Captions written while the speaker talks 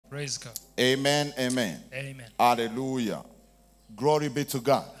Praise God. Amen, amen. Amen. Hallelujah. Glory be to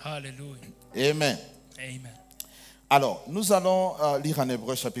God. Hallelujah. Amen. Amen. Alors, nous allons lire en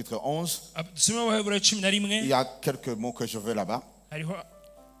Hébreu chapitre 11. Il y a quelques mots que je veux là-bas.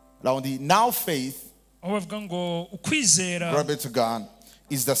 Là, on dit, now faith, glory be to God,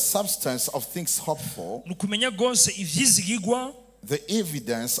 is the substance of things hoped for, the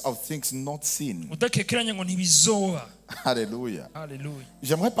evidence of things not seen. Alléluia.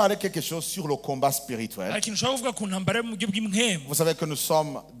 J'aimerais parler quelque chose sur le combat spirituel. Vous savez que nous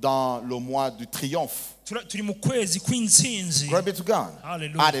sommes dans le mois du triomphe. Glory be to God.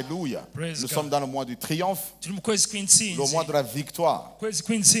 Alléluia. Nous sommes dans le mois du triomphe, le mois de la victoire.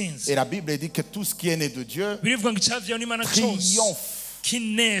 Et la Bible dit que tout ce qui est né de Dieu triomphe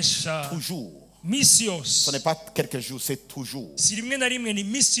toujours. Ce n'est pas quelques jours, c'est toujours. C'est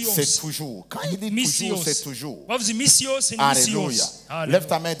toujours. Quand il dit toujours, c'est toujours. Alléluia. Lève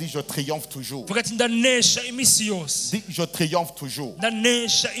ta main et dis, je triomphe toujours. Dis, je triomphe toujours. Et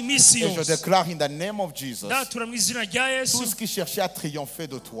je déclare in the name of Jesus, tout ce qui cherchait à triompher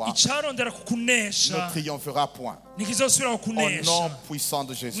de toi ne triomphera point. Au nom puissant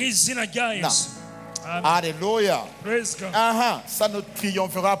de Jésus. Non. Alléluia. Ça ne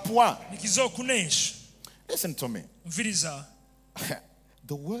triomphera point. Listen to me.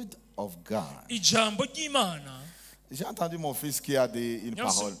 The word of God. J'ai entendu mon fils qui a dit une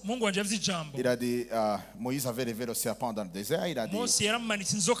parole. Il a dit, Moïse avait levé le serpent dans le désert. Il a dit,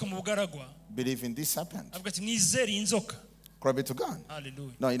 believe in this serpent. Glory be to God.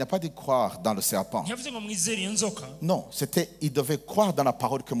 Non, il n'a pas dit croire dans le serpent. Non, il devait croire dans la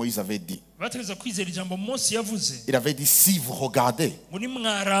parole que Moïse avait dit. Il avait dit, si vous regardez,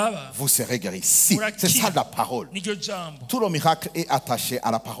 vous serez guéris. Si, c'est ça la parole. Tout le miracle est attaché à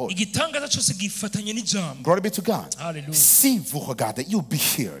la parole. Glory be to God. Si vous regardez, you'll be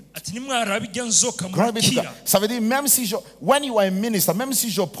healed. Glory be to God. Ça veut dire, même si when you are a minister, même si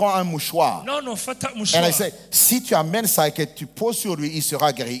je prends un mouchoir, et I say, si tu amènes ça et que tu poses sur lui, il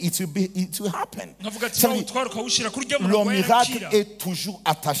sera guéri. It will happen. Ça veut dire, le miracle est toujours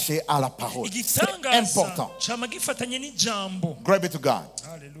attaché à la parole. C'est important. Glory be to God.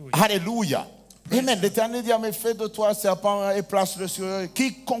 Hallelujah. Amen. L'Éternel dit à mes fais de toi serpent et place-le sur eux.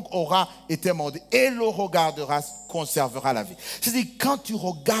 Quiconque aura été mordu et le regardera conservera la vie. C'est-à-dire, quand tu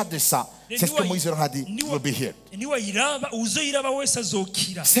regardes ça, c'est ce que Moïse leur a dit, you will be healed.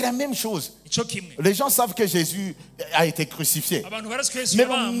 C'est la même chose. Les gens savent que Jésus a été crucifié. Mais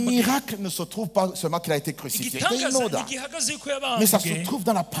le miracle ne se trouve pas seulement qu'il a été crucifié. Mais ça se trouve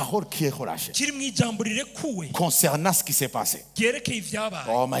dans la parole qui est relâchée concernant ce qui s'est passé.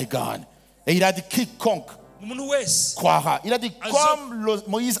 Oh my God. Et il a dit quiconque croira. Il a dit comme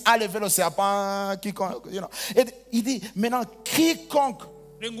Moïse a levé le serpent, quiconque, Et il dit maintenant quiconque.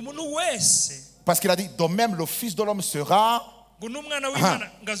 Parce qu'il a dit de même le Fils de l'homme sera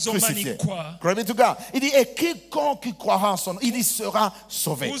crucifié. Glory be to God. Il dit et quiconque qui croira en son nom, il dit sera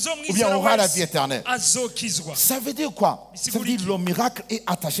sauvé. Ou bien aura la vie éternelle. Ça veut dire quoi? Ça veut dire le miracle est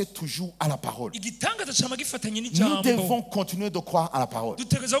attaché toujours à la parole. Nous devons continuer de croire à la parole.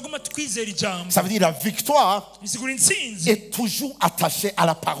 Ça veut dire la victoire est toujours attachée à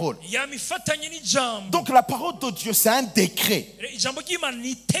la parole. Donc la parole de Dieu c'est un décret.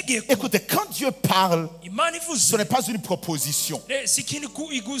 Écoutez, quand Dieu parle, ce n'est pas une proposition.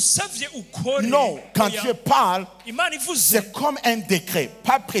 Non, quand Dieu parle, c'est comme un décret,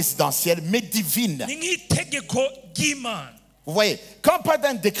 pas présidentiel, mais divin. Vous voyez, quand on parle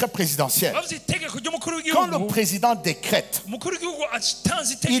d'un décret présidentiel, quand le président décrète,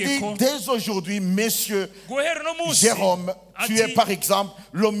 il dit dès aujourd'hui, messieurs Jérôme, tu es par exemple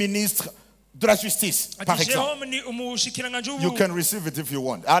le ministre de la justice, par exemple. You can receive it if you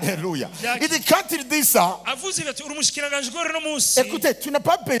want. Alléluia. Il dit, quand il dit ça, écoutez, tu n'as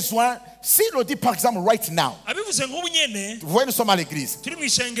pas besoin, s'il le dit par exemple right now, vous voyez, nous sommes à l'église,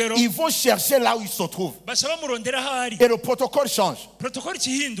 ils vont chercher là où ils se trouvent. Et le protocole change.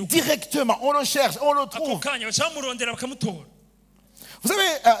 Directement, on le cherche, on le trouve. Vous savez,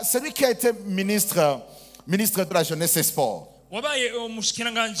 celui qui a été ministre de la jeunesse et sport,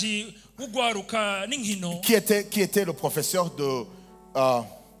 qui était le professeur de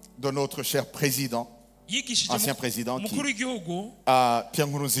notre cher président, ancien président, Pierre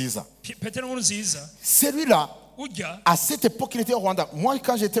Nkurunziza. Celui-là, à cette époque, il était au Rwanda. Moi,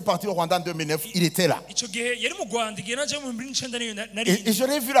 quand j'étais parti au Rwanda en 2009, il était là. Et je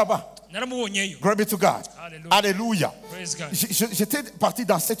l'ai vu là-bas. Glory be to God. Alléluia. J'étais parti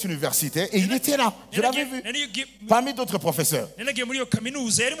dans cette université et il était là. Je l'avais vu. Parmi d'autres professeurs.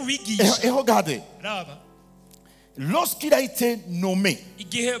 Et regardez. lorsqu'il a été nommé,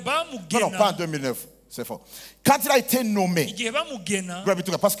 non, pas en 2009, c'est fort. Quand il a été nommé,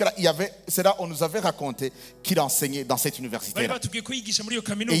 parce que là, c'est là on nous avait raconté qu'il enseignait dans cette université-là. Et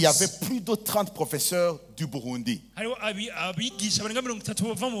il y avait plus de 30 professeurs du Burundi.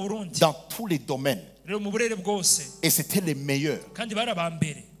 Dans tous les domaines. Et c'était les meilleurs.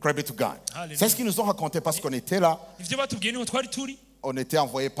 Glory be to God. C'est ce qu'ils nous ont raconté parce qu'on était là. On était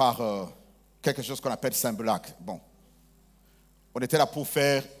envoyé par quelque chose qu'on appelle Saint-Blac. Bon. On était là pour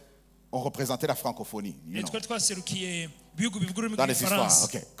faire. On représentait la francophonie. You know. Dans les histoires.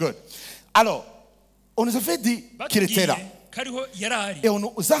 Ok, good. Alors, on nous avait dit qu'il était là. Et on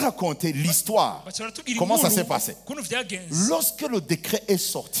nous a raconté l'histoire. Comment ça s'est passé? Lorsque le décret est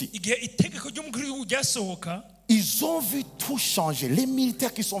sorti, ils ont vu tout changer. Les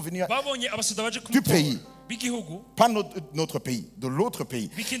militaires qui sont venus du pays, pas notre pays, de l'autre pays,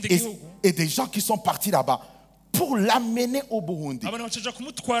 et des gens qui sont partis là-bas pour l'amener au Burundi.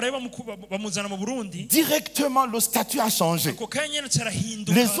 Directement, le statut a changé.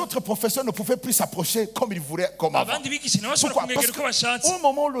 Les autres professeurs ne pouvaient plus s'approcher comme ils voulaient, comme avant. Pourquoi? Parce qu'au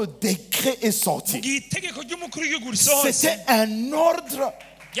moment où le décret est sorti, c'était un ordre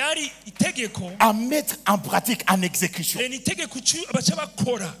à mettre en pratique, en exécution.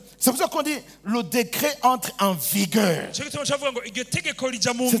 C'est pour ça qu'on dit le décret entre en vigueur.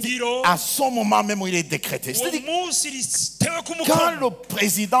 À ce moment même où il est décrété. C'est-à-dire, quand le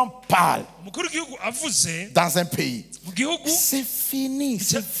président parle dans un pays, c'est fini.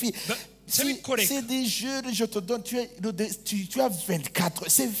 C'est fini. C'est des jeux, je te donne, tu as 24,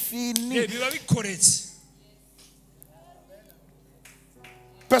 c'est fini.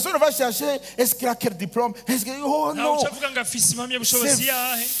 Personne ne va chercher, est-ce qu'il a quel diplôme? Oh non, c'est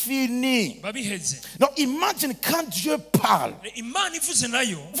fini. Donc imagine quand Dieu parle.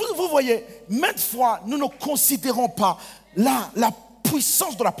 Vous voyez, maintes fois, nous ne considérons pas la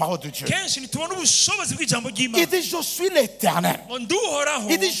puissance de la parole de Dieu. Il dit, je suis l'Éternel.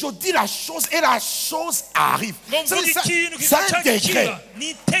 Il dit, je dis la chose et la chose arrive. C'est un décret.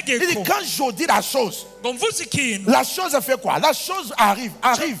 Il dit, quand je dis la chose fait quoi? La chose arrive.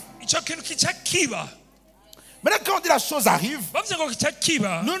 Maintenant, quand on dit la chose arrive,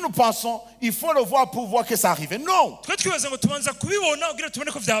 nous pensons, il faut le voir pour voir que ça arrive. Non.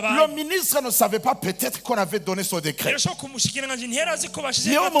 Le ministre ne savait pas peut-être qu'on avait donné son décret.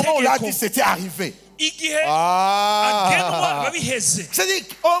 Mais au moment où il a dit, c'était arrivé. C'est-à-dire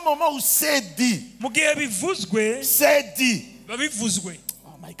qu'au moment où c'est dit. Oh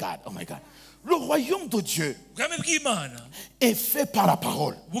my God. Le royaume de Dieu est fait par la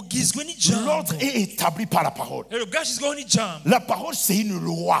parole. L'ordre est établi par la parole. La parole, c'est une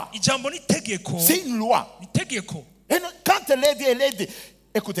loi. C'est une loi. Et quand elle est dit,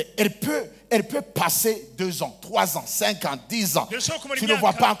 écoutez, elle peut passer 2 ans, 3 ans, 5 ans, 10 ans. Tu ne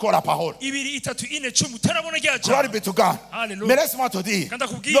vois pas encore la parole. Glory be to God. Mais laisse-moi te dire,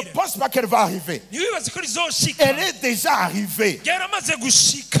 ne pense pas qu'elle va arriver. Elle est déjà arrivée.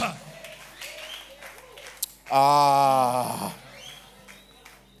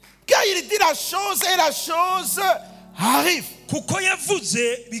 Car il dit la chose et la chose arrive.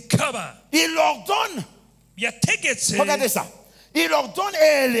 Il ordonne. Regardez ça. Il ordonne et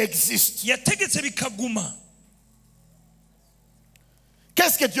elle existe.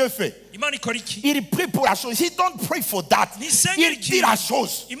 Qu'est-ce que Dieu fait? Il prie pour la chose. He don't pray for that. Il dit la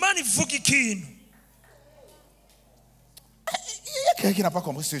chose. Il y a quelqu'un qui n'a pas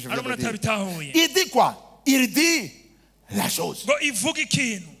compris ce que je veux dire. Il dit quoi? Il dit la chose.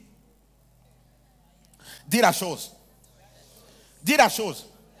 Dis la chose. Dis la chose.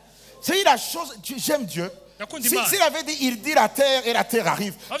 C'est la chose. J'aime Dieu. S'il avait dit, il dit la terre et la terre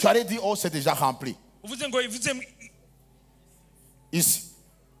arrive, tu allais dire, oh, c'est déjà rempli. Ici.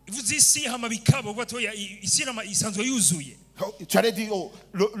 Tu allais dire, oh,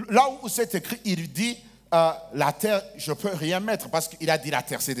 là où c'est écrit, il dit, la terre, je ne peux rien mettre parce qu'il a dit la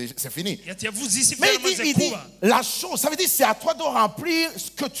terre, c'est fini. Mais il dit la chose, ça veut dire c'est à toi de remplir ce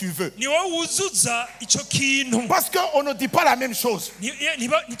que tu veux. Parce qu'on ne dit pas la même chose.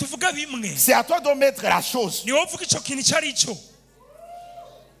 C'est à toi de mettre la chose.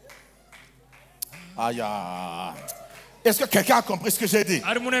 Aïe. Est-ce que quelqu'un a compris ce que j'ai dit?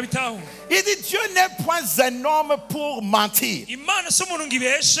 Il dit Dieu n'est point un homme pour mentir. Vous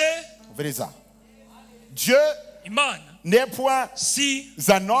verrez ça. Dieu n'est point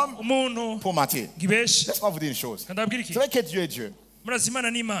un homme pour mentir. Laisse-moi vous dire une chose. Vous savez que Dieu est Dieu. Vous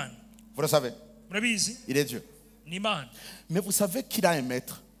le savez. Il est Dieu. Mais vous savez qu'il a un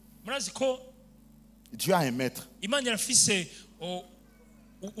maître. Dieu a un maître.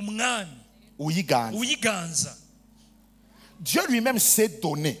 Dieu lui-même s'est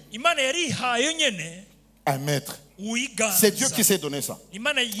donné un maître. C'est Dieu qui s'est donné ça.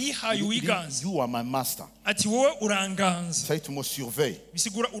 You are my master. Ça, tu me surveilles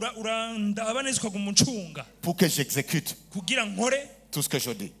pour que j'exécute tout ce que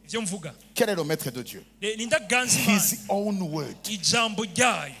je dis. Quel est le maître de Dieu? His own word.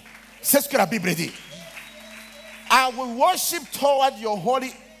 C'est ce que la Bible dit. I will worship toward your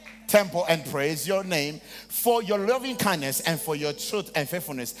holy temple and praise your name for your loving kindness and for your truth and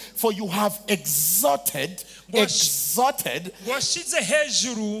faithfulness. For you have exalted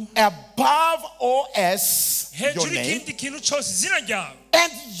above all else your name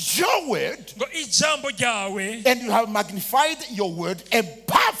and your word, and you have magnified your word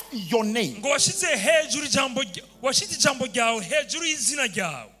above your name.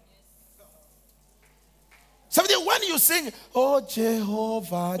 Ça veut dire, when you sing, oh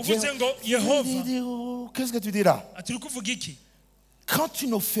Jéhovah, qu'est-ce que tu dis là? Quand tu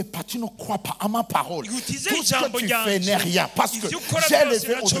ne fais pas, tu ne crois pas à ma parole, tout ce que tu fais n'est rien, parce que j'ai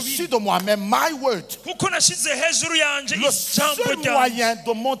levé au-dessus de moi-même my word. Le seul moyen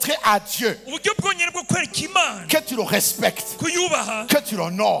de montrer à Dieu que tu le respectes, que tu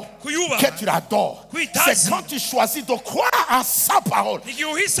l'honores, que tu l'adores, c'est quand tu choisis de croire à sa parole.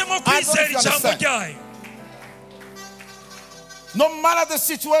 No matter the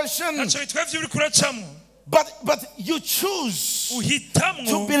situation, but you choose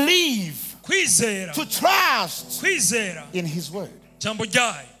to believe, to trust in His word.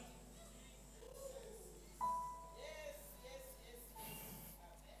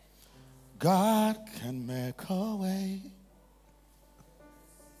 God can make a way.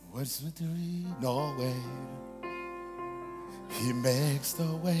 What's the dream? No way. He makes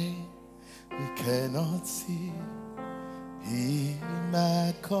the way we cannot see. He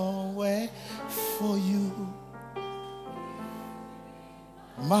make a way for you,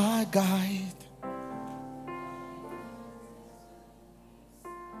 my guide.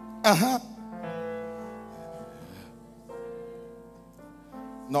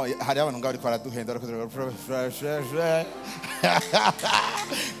 No,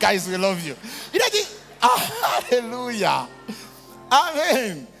 guys, we love you. You know the, hallelujah.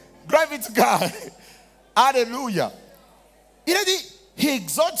 Amen. Glory to God. Hallelujah. He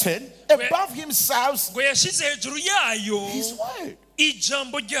exalted above himself his word,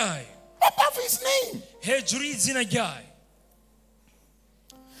 above his name.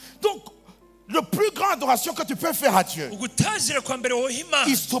 Donc, la plus grande adoration que tu peux faire à Dieu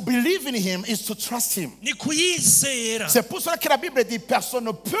is to believe in Him, is to trust Him. C'est pour cela que la Bible dit personne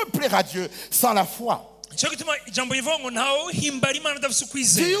ne peut plaire à Dieu sans la foi. Do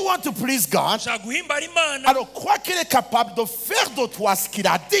you want to please God? Alors crois qu'il est capable de faire de toi ce qu'il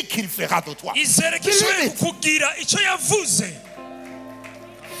a dit qu'il fera de toi.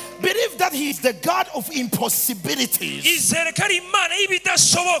 Believe that He is the God of impossibilities.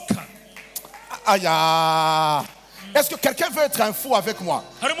 Est-ce que quelqu'un veut être un fou avec moi?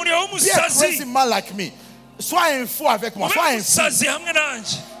 Be a crazy man like me. Sois un fou avec moi. Sois un fou.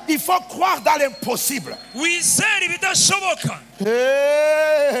 Il faut croire dans l'impossible.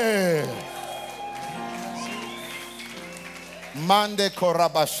 Hey. Mande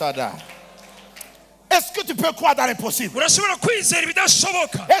korabashada. Est-ce que tu peux croire dans l'impossible? Est-ce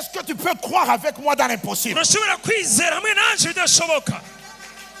que tu peux croire avec moi dans l'impossible?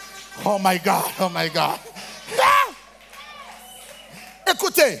 Oh my God, oh my God.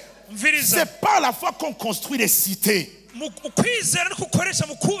 Écoutez, c'est pas la fois qu'on construit des cités.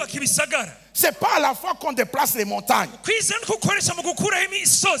 C'est pas à la fois qu'on déplace les montagnes.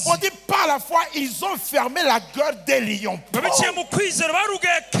 On dit pas à la fois ils ont fermé la gueule des lions.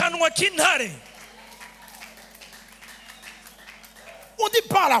 On dit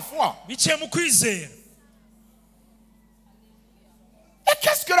pas à la foi. Et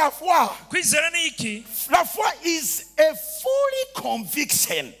qu'est-ce que la foi? La foi is a fully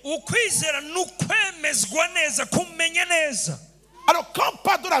conviction. Alors quand on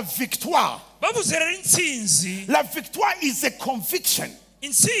parle de la victoire is a conviction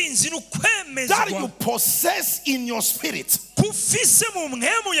that you possess in your spirit. Écoutez,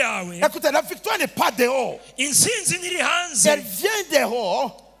 la victoire n'est pas dehors. Elle vient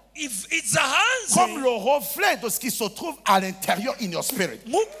dehors comme le reflet de ce qui se trouve à l'intérieur in your spirit.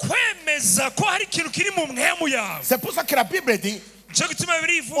 C'est pour ça que la Bible dit,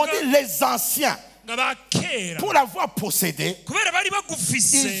 on dit les anciens, pour l'avoir possédé,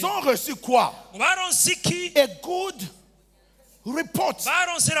 ils ont reçu quoi? A good report,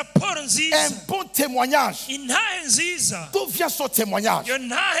 un bon témoignage. D'où vient ce témoignage?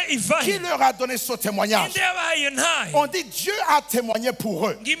 Qui leur a donné ce témoignage? On dit Dieu a témoigné pour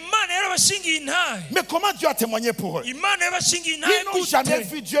eux. Mais comment Dieu a témoigné pour eux? Ils n'ont jamais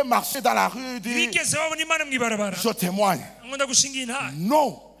vu Dieu marcher dans la rue, dire je témoigne.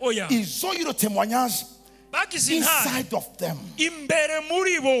 Non, ils ont eu le témoignage inside of them.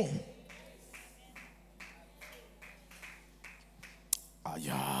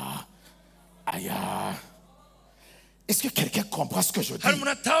 Aïe, aïe. Est-ce que quelqu'un comprend ce que je dis?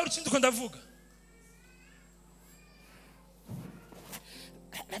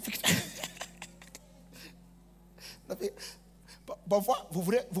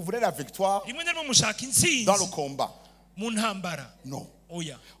 Vous voulez la victoire dans le combat? Non.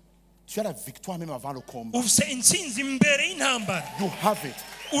 Tu as la victoire même avant le combat. You have it.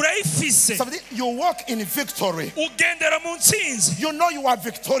 Ça veut dire you walk in victory. You know you are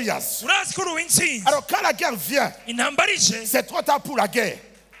victorious. Alors quand la guerre vient, c'est trop tard pour la guerre.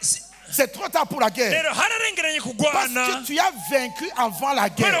 C'est trop tard pour la guerre. Parce que tu as vaincu avant la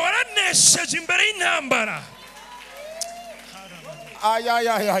guerre. Aïe, aïe,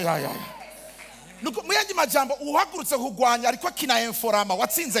 aïe, aïe, aïe. Muyandi majambo uhagurutse kugwanya ariko akina inforama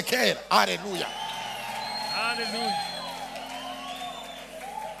watsinze kera. Hallelujah. Hallelujah.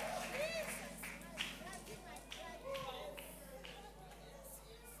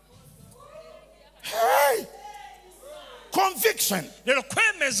 Hey! Conviction.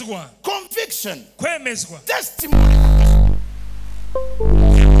 Conviction. Testimony.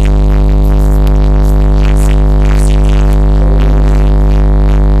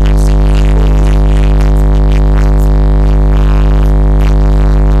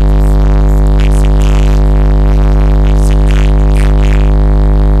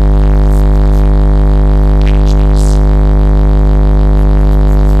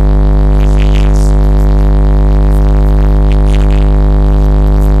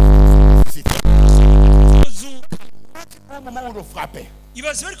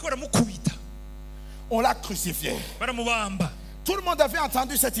 On l'a crucifié. Tout le monde avait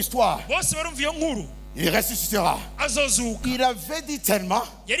entendu cette histoire. Il ressuscitera. Il avait dit tellement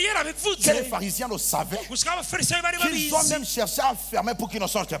que les pharisiens le savaient qu'ils ont même cherché à fermer pour qu'ils ne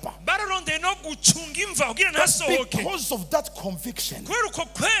sortent pas. Because of that conviction,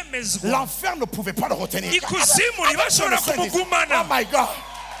 l'enfer ne pouvait pas le retenir. Oh my God.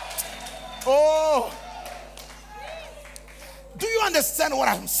 Oh. Do you understand what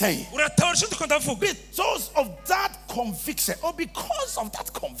I'm saying? Because of that conviction, or because of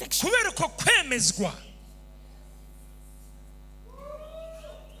that conviction,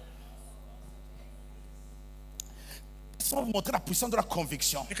 ça va vous montrer la puissance de la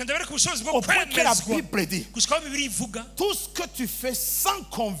conviction. Au point que la Bible dit, tout ce que tu fais sans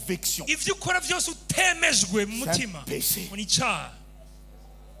conviction, c'est un péché.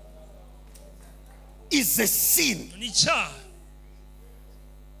 It's a sin.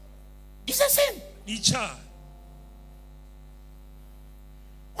 It's a sin.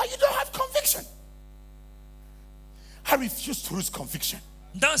 Why you don't have conviction? I refuse to lose conviction.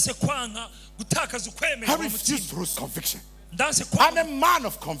 I refuse to lose conviction. I'm a man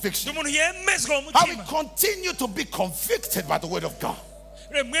of conviction. I will continue to be convicted by the word of God.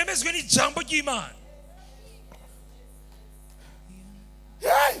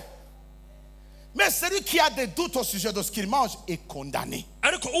 Hey! Mais celui qui a des doutes au sujet de ce qu'il mange est condamné.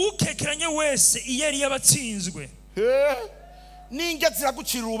 Ninga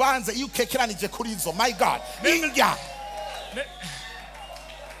ziragucira urubanza iyo ukekeranije kuri izo. My God. Ninga.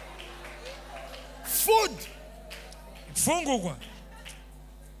 Food.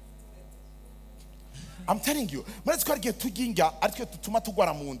 I'm telling you. Muretse ko arigihe tuginga ariko tutuma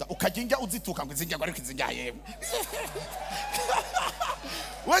tugwara mu nda ukaginga uzituka ngo izinga ariko izinga yewe.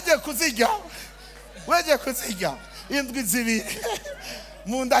 Waje kuziga indwi zibiri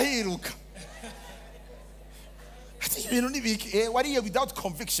mu nda hiruka. Ibintu nibiki wariye without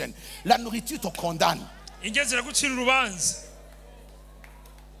conviction. La nourriture te condamne. Ingezera gucira urubanza.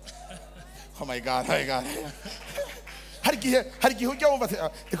 Oh my God, oh my God. Hari gihe ujya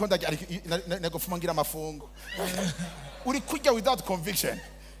wumva eko ndagira nagufumangira amafungo. Uri kurya without conviction.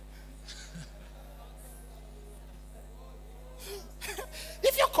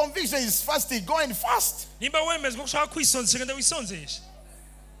 If your conviction is fasting, go and fast.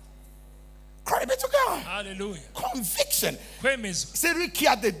 Glory be to God. Hallelujah. Conviction. C'est lui qui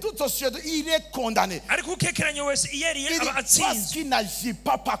a des doutes au sujet, il est condamné. Parce qu'il n'agit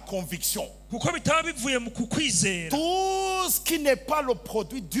pas par conviction. Tout ce qui n'est pas le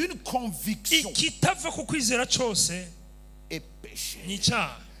produit d'une conviction et péché.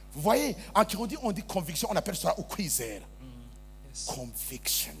 Vous voyez, en Kirundi, on dit conviction, on appelle ça ukwizera.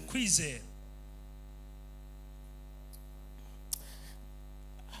 Conviction.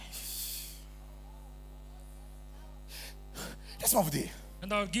 Laisse-moi vous dire.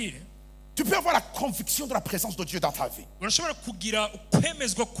 Tu peux avoir la conviction de la présence de Dieu dans ta vie. The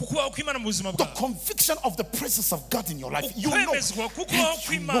conviction of the presence of God in your life. You know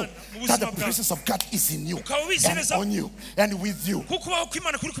that the presence of God is in you and on you and with you.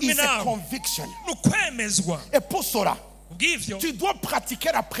 It's a conviction. Et pour cela, tu dois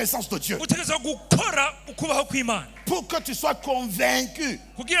pratiquer la présence de Dieu pour que tu sois convaincu.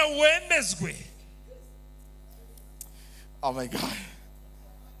 Oh my God.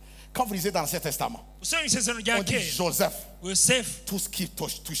 Quand vous lisez dans l'Ancien Testament, on dit Joseph, tout ce qui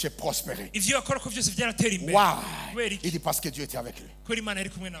touchait prospérait. Why? Il dit parce que Dieu était avec lui.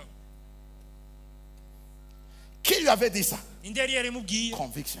 Qui lui avait dit ça?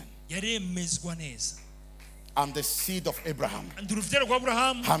 Conviction. I'm the seed of Abraham. I'm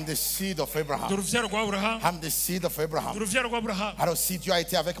the seed of Abraham. I'm the seed of Abraham. Alors si Dieu a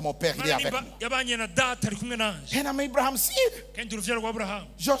été avec mon père, il est avec moi. And I'm Abraham's seed.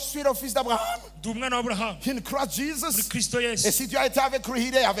 Je suis le fils d'Abraham. In Christ Jesus. Et si Dieu a été avec lui,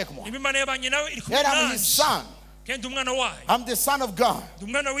 il est avec moi. And I'm his son. I'm the son of God.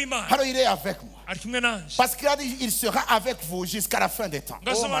 Alors il est avec moi. Parce qu'il a dit, il sera avec vous jusqu'à la fin des temps.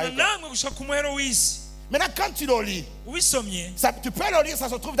 Oh my God. Maintenant, quand tu le lis, ça, tu peux le lire, ça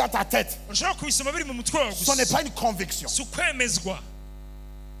se trouve dans ta tête. Ce n'est pas une conviction.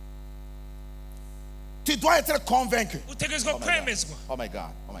 Tu dois être convaincu. Oh my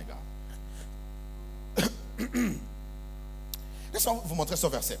God, oh my God. Laissez-moi vous montrer ce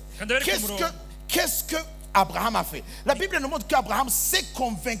verset. Qu'est-ce que Abraham a fait? La Bible nous montre qu'Abraham s'est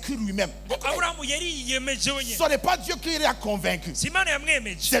convaincu lui-même. Ce n'est pas Dieu qui l'a convaincu.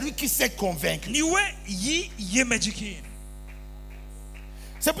 C'est lui qui s'est convaincu.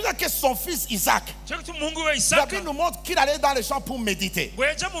 C'est pour ça que son fils Isaac, la Bible nous montre qu'il allait dans les champs pour méditer.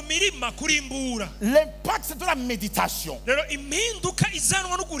 L'impact de la méditation,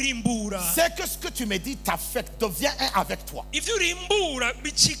 c'est que ce que tu médites t'affecte, devient un avec toi.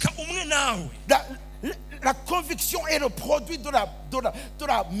 La conviction est le produit de la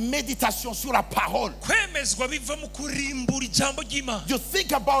méditation sur la parole. You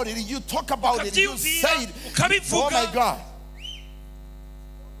think about it, you talk about it, you say it. Oh my God.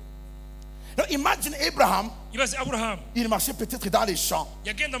 Now imagine Abraham. Il marchait peut-être dans les champs.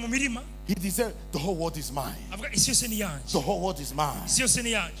 Il disait, the whole world is mine. The whole world is mine.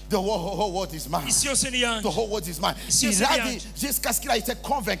 The whole world is mine. The whole world is mine. Il a dit jusqu'à ce qu'il a été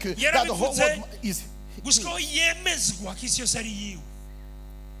convaincu that the whole world is.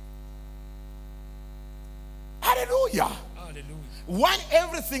 Hallelujah. When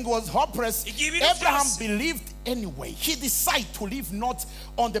everything was hopeless, Abraham believed anyway. He decided to live not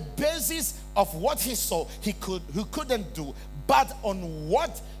on the basis of what he saw he couldn't do, but on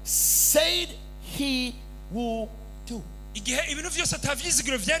what said he would do. Igihe ibintu byose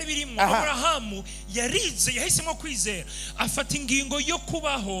atavyizigiro byari birimo, Abrahamu yarize, yahisemo kwizera, afata ingingo yo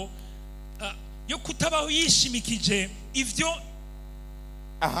kubaho, yo kutabaho yishimikije ivyo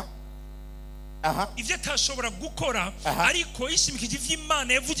ivyo atashobora gukora, ariko yishimikije ivyo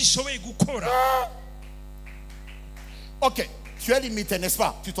Imana yavuze ishoboye gukora. Ok, tu es limité, n'est-ce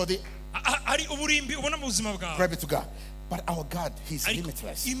pas? Tu te dis, ari uburimbi ubona mu buzima bwawe. Glory to God. But our God, He is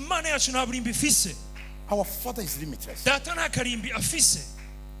limitless. Imana yacu nta burimbi ifise. Our Father is limitless. Data nta karimbi afise.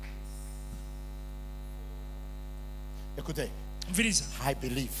 Écoutez, I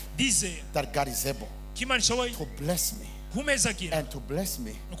believe that God is able to bless me and to bless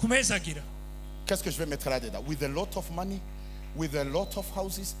me. Qu'est-ce que je vais mettre là-dedans? With a lot of money, with a lot of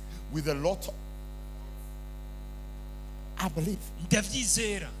houses, with a lot of... I believe.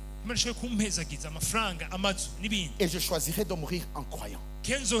 Et je choisirai de mourir en croyant.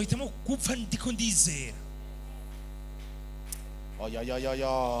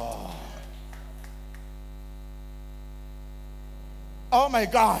 Oh, oh my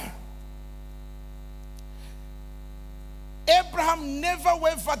God. Abraham never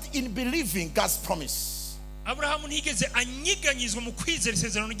wavered in believing God's promise. In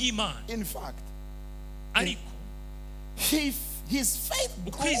fact, his faith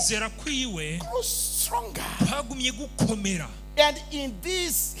grew stronger. And in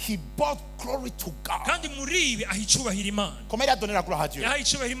this, he brought glory to God. Comment il a donné la gloire à Dieu?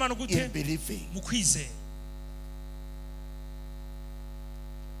 In believing.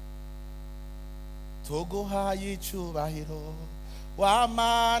 Toguhaye chubahiro,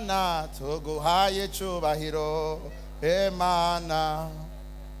 wamana toguhaye chubahiro, Emana.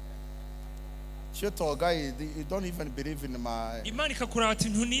 You don't even believe in my. Imana ikakuraba ati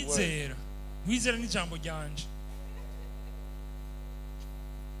ntunizera. Wizera n'ijambo ryanje.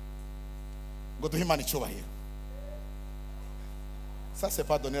 Ngo duhe Imana icyubahiro. Ça c'est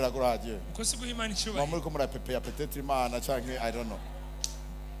pas donner la gloire à Dieu. Uko si guha Imana icyubahiro. Maman comme la pépé peut-être Imana cyangwa I don't know.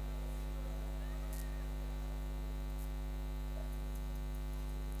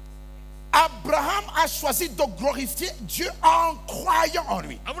 Abraham a choisi de glorifier Dieu en croyant en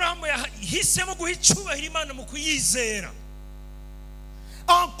lui. Abraham yahisemo guha icyubahiro Imana mu kuyizera.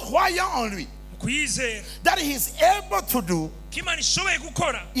 En croyant en lui. Kuyizera. That he is able to do. Imana ishoboye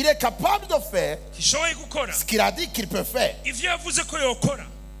gukora. Il est capable de faire. Ishoboye gukora. Ce qu'il a dit qu'il peut faire. Ivyo yavuze ko yokora.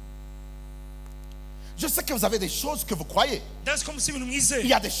 Je sais que vous avez des choses que vous croyez. Il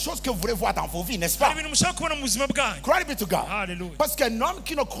y a des choses que vous voulez voir dans vos vies, n'est-ce pas? Glory be to God. Hallelujah. Parce qu'un homme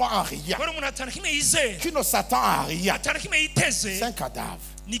qui ne croit en rien, qui ne s'attend à rien, c'est un cadavre.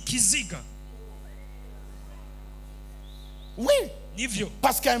 Oui.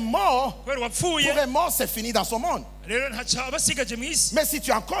 Parce qu'un mort, pour un mort, c'est fini dans son monde. Mais si tu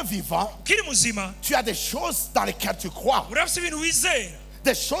es encore vivant, tu as des choses dans lesquelles tu crois.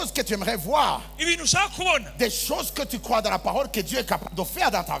 Des choses que tu aimerais voir. Des choses que tu crois dans la parole que Dieu est capable de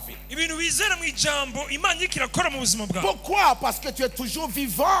faire dans ta vie. Pourquoi? Parce que tu es toujours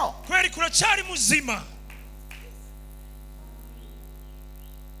vivant.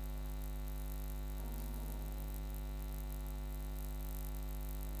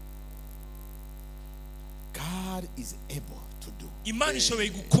 God is able to do.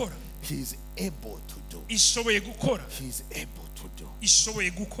 He is able to do. He is able to do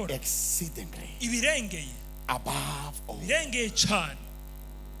exceedingly above all,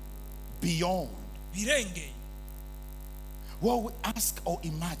 beyond what we ask or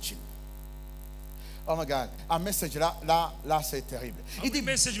imagine. Oh my God, un message là c'est terrible. Il dit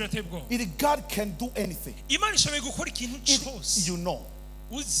God can do anything. You know,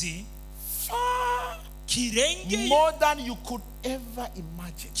 far more than you could ever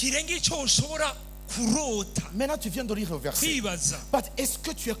imagine. Maintenant tu viens de lire le verset. But est-ce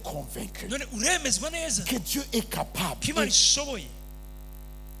que tu es convaincu que Dieu est capable?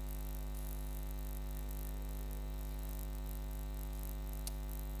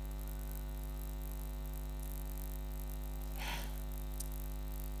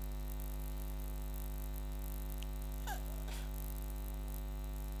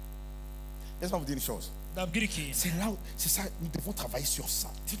 Laisse-moi vous dire une chose. C'est là où, c'est ça, nous devons travailler sur ça.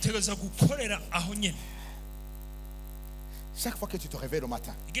 Chaque fois que tu te réveilles le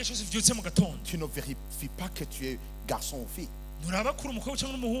matin, tu ne vérifies pas que tu es garçon ou fille.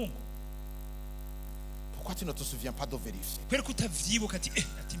 Pourquoi tu ne te souviens pas de vérifier?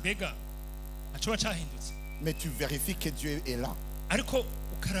 Mais tu vérifies que Dieu est là.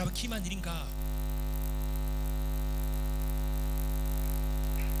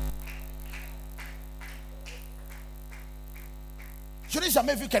 Je n'ai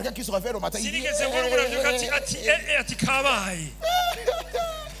jamais vu quelqu'un qui se réveille au matin.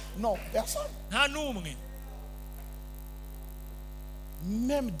 Non, personne.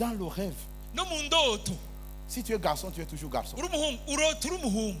 Même dans le rêve. Si tu es garçon, tu es toujours garçon.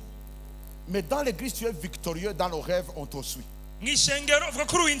 Mais dans l'église, tu es victorieux. Dans le rêve, on te suit.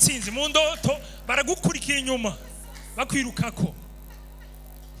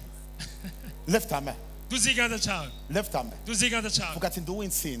 Lève ta main. Lève ta main.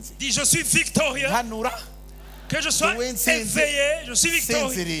 Dis, je suis victorieux. Que je sois éveillé, je suis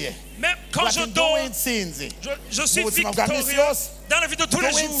victorieux. Même quand je dors, je suis victorieux dans la vie de tous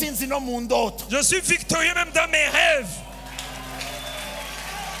les jours. Je suis victorieux même dans mes rêves.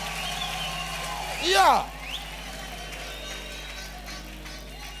 Yeah.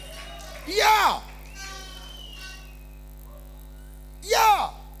 Yeah.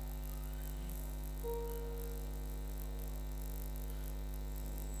 Yeah.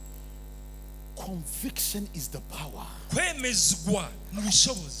 Conviction is the power.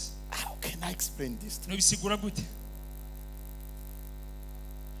 How can I explain this to you?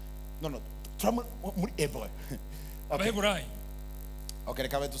 No. Hébreu. Okay,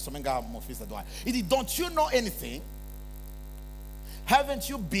 il dit, don't you know anything? Haven't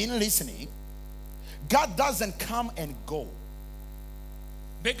you been listening? God doesn't come and go.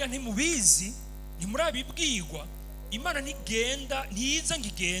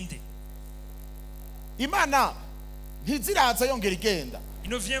 Imana ntiziraza yongera igenda. Il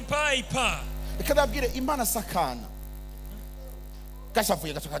ne vient pas, il part. Ikadabwire Imana sakana.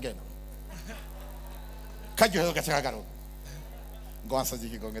 Gashavuye gashakagenda. Kajyo gashakagaro. Ngo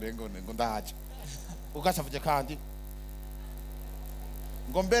ansajike gongere ngo ndaje. Ugashavuye kandi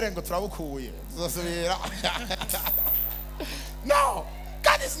No,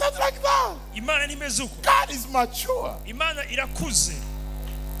 God is not like that. God is mature.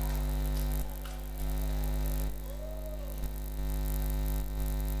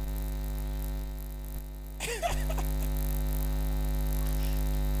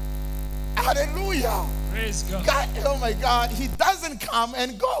 Hallelujah. Praise God. God. Oh my God, He doesn't come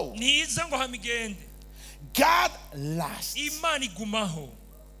and go. God lasts.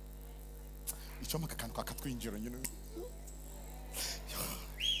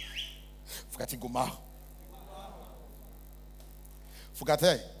 Fugati gumaho.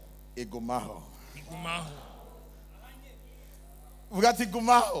 Fugate igumaho. Fugati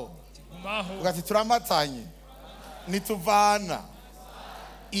gumaho. Fugati turamatanye. Nituvana.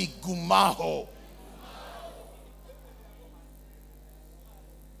 Igumaho.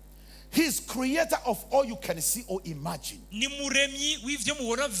 He's creator of all you can see or imagine. He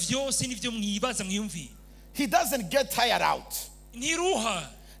doesn't get tired out.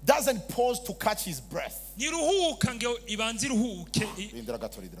 Doesn't pause to catch his breath. I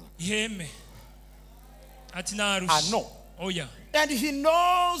know. Oh yeah. And he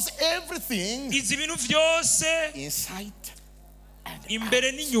knows everything inside and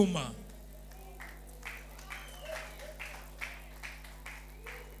out.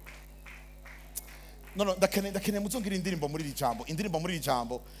 No, ndakeneye muzongera indirimbo muri iri jambo. Indirimbo muri iri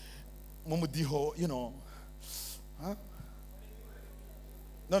jambo mu mudiho, you know. Huh?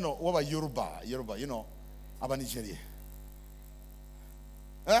 No, what about Yoruba, you know, aba Nigeria.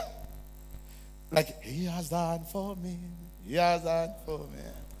 Huh? Like, He has done for me, He has done for me.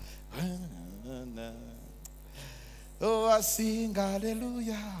 Oh, I sing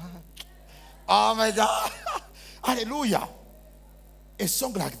hallelujah. Oh my God. Hallelujah. A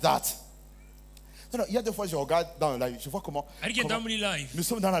song like that. Non, il y a des fois, je regarde dans le live, je vois comment nous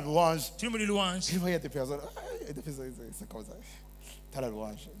sommes dans la louange. Je vois, il y a des personnes, c'est comme ça. Dans la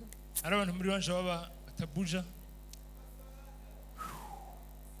louange.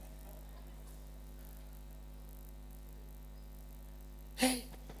 Hey.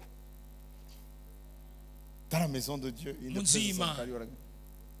 Dans la maison de Dieu, il ne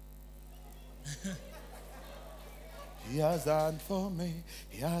He has done for me,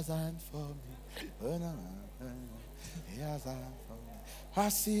 He has done for me. He has done for me. I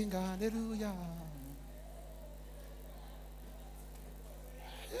sing hallelujah.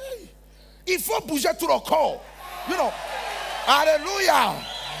 Hey. Il faut bouger tout le corps. You know, hallelujah.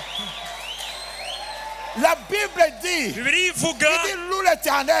 La Bible dit, il dit loue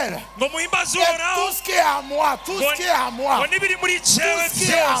l'Éternel. Et tout ce qui est à moi, tout ce qui est à moi, tout ce qui est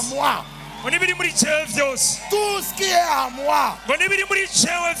à moi. Tout ce qui est à moi.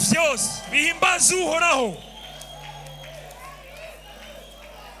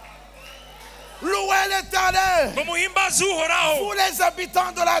 Louez l'Éternel, vous les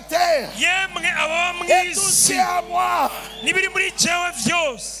habitants de la terre, et tout ce qui est à moi.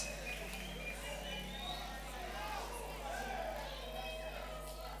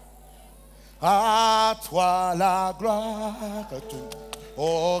 À toi la gloire,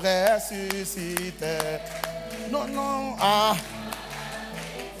 ô ressuscité. Non, non, ah.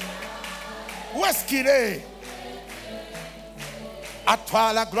 Où est-ce qu'il est? À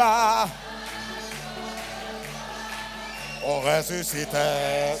toi la gloire, ô ressuscité.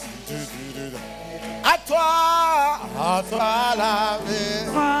 À toi la vie.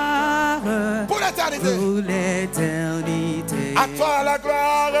 Pour l'éternité. À toi la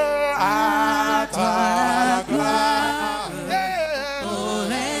gloire, à toi la gloire.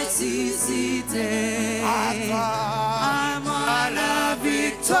 À moi la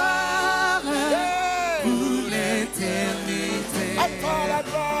victoire pour l'éternité. À toi la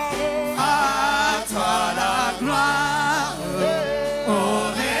gloire, à toi la gloire, ô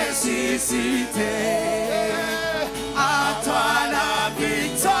ressuscité. À toi la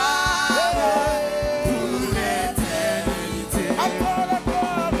victoire pour l'éternité. à toi la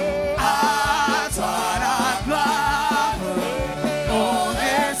gloire, à toi la gloire, ô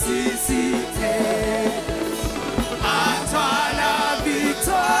ressuscité. À toi la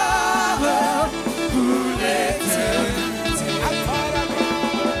victoire pour l'éternité.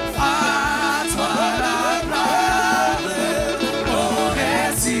 À toi la gloire, ô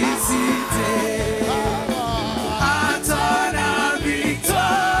ressuscité.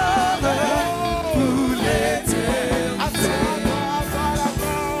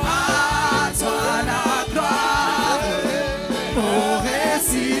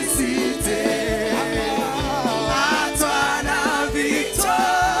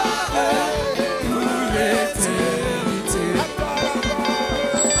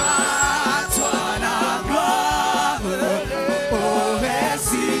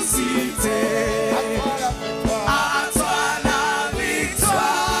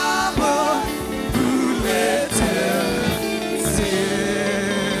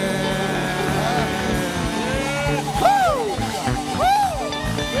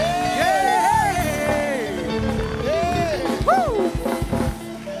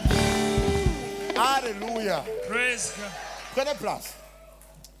 Alléluia. Praise God. Prenez place.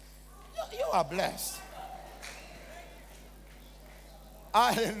 You are blessed.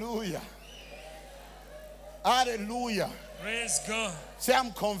 Alléluia. Alléluia. Praise God. Say,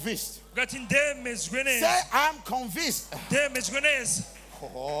 I'm convinced. Say, I'm convinced.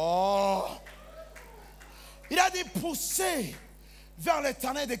 Oh. Il a dit, poussez vers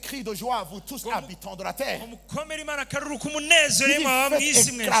l'éternel des cris de joie, vous tous habitants de la terre. Faites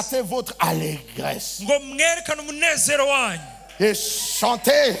éclater votre allégresse. Et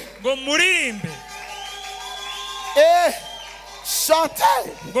chantez. Et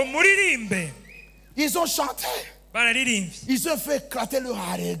chantez. Ils ont chanté. Ils ont fait éclater leur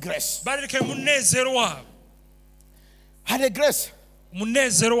allégresse. Allégresse.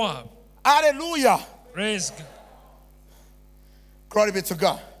 Alléluia. Praise God. Glory be to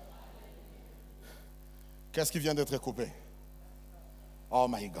God. Qu'est-ce qui vient d'être coupé? Oh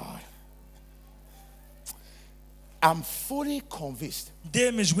my God. I'm fully convinced.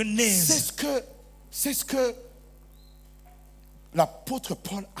 C'est ce que l'apôtre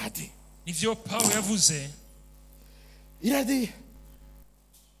Paul a dit. Il a dit,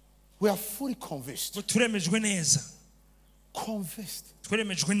 we are fully convinced. Convinced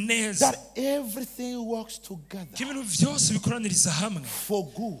that everything works together for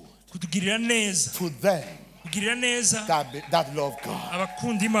good to them that love God.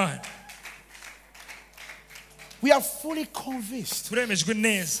 We are fully convinced.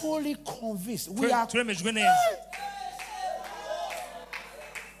 Fully convinced. We are.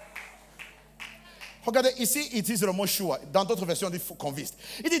 Regardez, ici, it is le mot sure. Dans d'autres versions, on dit convinced.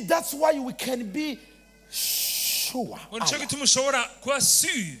 It is, that's why we can be sure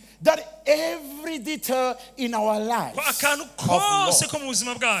that every detail in our lives of love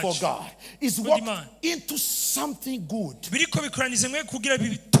for God is worked into something good.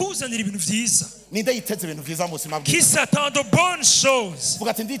 Qui s'attend de bonnes choses?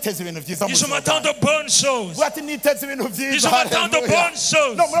 Je m'attends de bonnes choses. Je m'attends de bonnes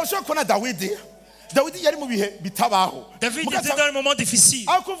choses. David était dans un moment difficile.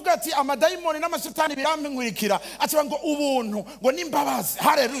 Il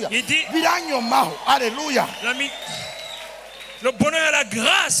dit, le bonheur et la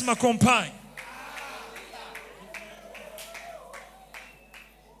grâce m'accompagnent.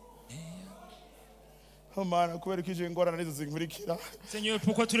 Seigneur,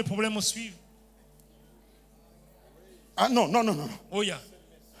 pourquoi tous les problèmes me suivent? Ah non. Oh yeah.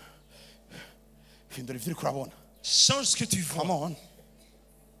 Change ce que tu vois.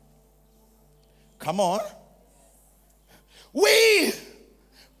 Come on. Oui.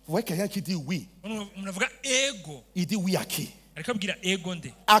 Vous voyez quelqu'un qui dit oui. Il dit oui à qui?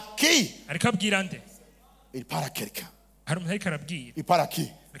 À qui? Il parle à quelqu'un. Il parle à qui?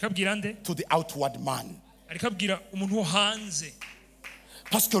 To the outward man.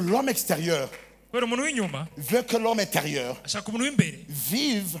 Parce que l'homme extérieur veut que l'homme intérieur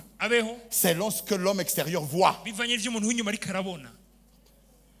vive selon ce que l'homme extérieur voit.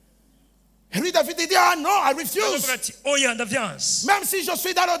 Et lui, David, il dit, ah non, I refuse. Même si je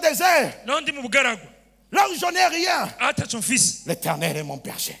suis dans le désert, là où je n'ai rien, l'Éternel est mon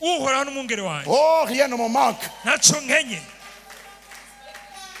berger. Oh, rien ne me manque.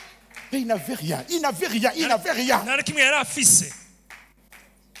 Mais il n'avait rien.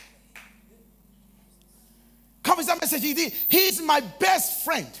 Comme ça, message, il dit, he is my best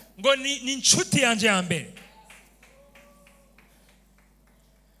friend.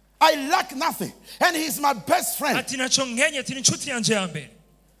 I lack nothing, and he is my best friend.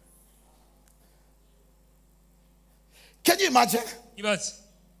 Can you imagine?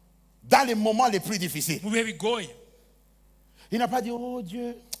 Dans les moments les plus difficiles, il n'a pas dit, oh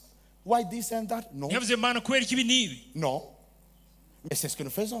Dieu, why this and that? Non. Non. Mais c'est ce que nous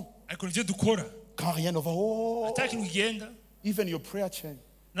faisons. Quand rien ne va, oh, even your prayer change.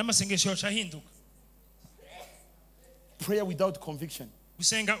 Prayer without conviction, but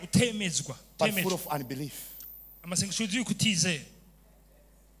full of unbelief.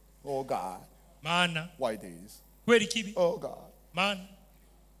 Oh God, why this? Oh God. Ah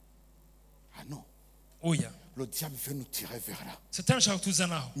non. Le diable veut nous tirer vers là.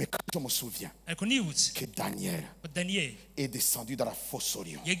 Mais quand je me souviens que Daniel est descendu dans la fosse au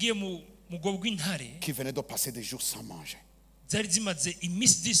lion, qui venait de passer des jours sans manger,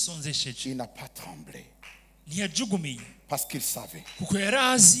 il n'a pas tremblé. Parce qu'il savait,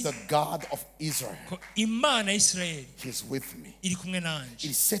 the God of Israel is with me. Il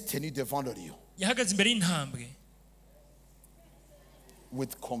s'est tenu devant le lion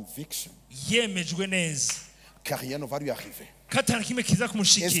with conviction. que rien ne va lui arriver.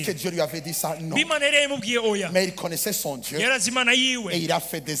 Est-ce que Dieu lui avait dit ça? Non. Mais il connaissait son Dieu et il a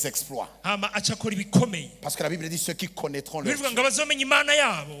fait des exploits. Parce que la Bible dit ceux qui connaîtront leur Dieu.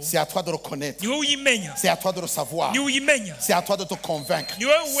 C'est à toi de le connaître. C'est à toi de le savoir. C'est à toi de te convaincre.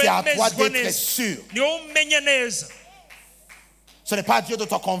 C'est à toi d'être sûr. Ce n'est pas à Dieu de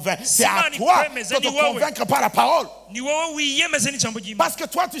te convaincre, c'est à toi de te convaincre par la parole. Parce que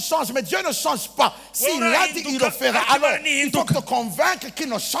toi tu changes, mais Dieu ne change pas. S'il a dit qu'il le fera, alors il faut te convaincre qu'il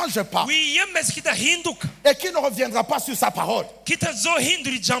ne change pas. Et qu'il ne reviendra pas sur sa parole. Il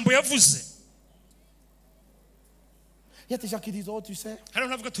y a des gens qui disent, oh tu sais,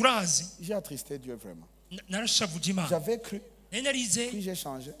 j'ai attristé Dieu vraiment. J'avais cru. Puis j'ai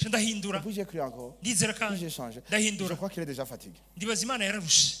changé. Puis j'ai cru encore. Puis j'ai changé. Je crois qu'il est déjà fatigué. Il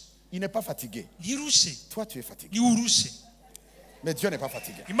n'est pas fatigué. Toi tu es fatigué. Mais Dieu n'est pas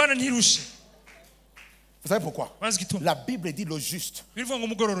fatigué. Vous savez pourquoi? La Bible dit le juste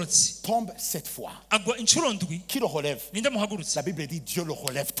tombe 7 fois. Qui le relève? La Bible dit Dieu le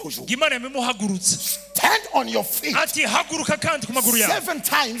relève toujours. Stand on your feet 7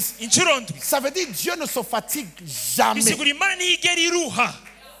 times. Ça veut dire Dieu ne se fatigue jamais.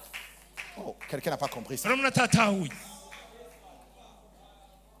 Oh, quelqu'un n'a pas compris ça.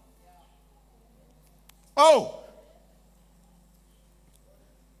 Oh!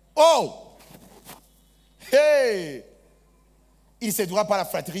 Oh! Hey! Il ne séduira pas la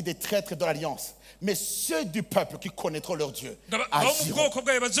flatterie des traîtres de l'alliance, mais ceux du peuple qui connaîtront leur Dieu agiront.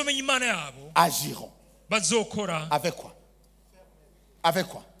 Avec quoi? Avec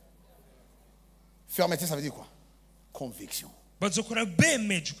quoi? Fermeté, ça veut dire quoi? Conviction. Avec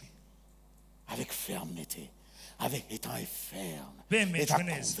fermeté. Avec étant ferme. Étant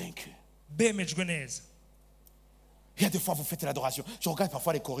convaincu. Il y a des fois, vous faites l'adoration. Je regarde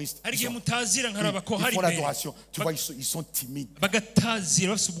parfois les choristes. Ils font l'adoration. Tu vois, ils sont timides.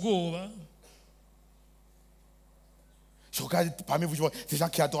 Je regarde parmi vous, je vois des gens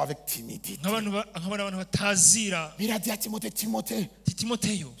qui adorent avec timidité. Mais il a dit à Timothée,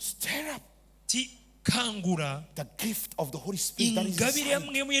 stir up. The gift of the Holy Spirit that is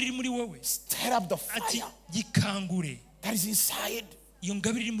inside. Stir up the fire that is inside. Et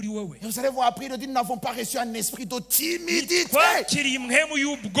vous allez voir après, il dit, nous n'avons pas reçu un esprit de timidité.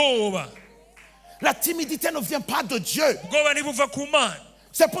 La timidité ne vient pas de Dieu.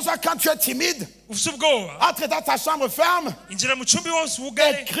 C'est pour ça que quand tu es timide, entre dans ta chambre ferme,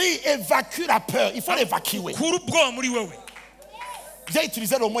 écris, évacue la peur. Il faut l'évacuer. J'ai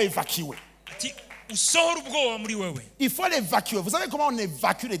utilisé le mot évacuer. Il faut l'évacuer. Vous savez comment on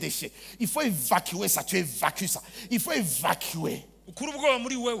évacue les déchets? Il faut évacuer ça. Tu évacues ça. Il faut évacuer.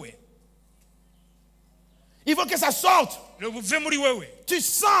 Il faut que ça sorte. Tu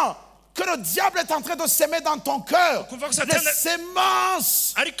sens que le diable est en train de s'aimer dans ton cœur les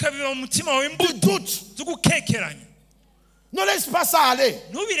semences du doute. Ne laisse pas ça aller.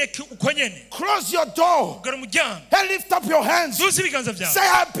 Close your door and lift up your hands. Say,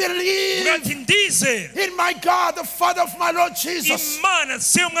 I believe in my God, the Father of my Lord Jesus,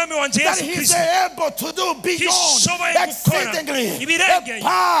 that He is able to do beyond exceedingly above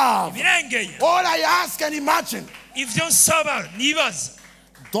all I ask and imagine.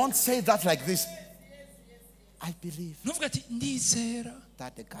 Don't say that like this. I believe that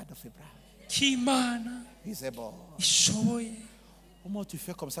the God of Abraham is able. Comment tu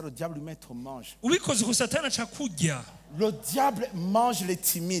fais comme ça, le diable lui-même te mange. Le diable mange les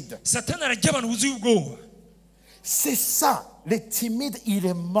timides. C'est ça, les timides, il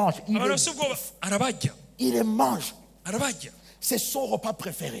les mange. Il les mange. C'est son repas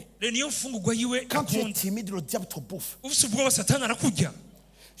préféré. Quand tu es timide, le diable te bouffe. Je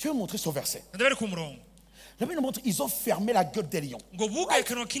vais vous montrer ce verset. La Bible nous montre qu'ils ont fermé la gueule des lions.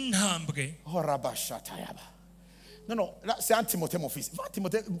 Non, là c'est un Timothée, mon fils. Va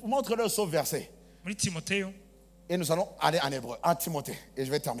Timothée, montre-leur ce verset. Et nous allons aller en hébreu. En Timothée, et je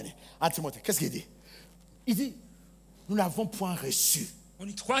vais terminer. En Timothée, qu'est-ce qu'il dit? Il dit, nous n'avons point reçu un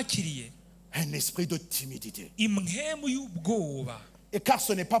esprit de timidité. Et car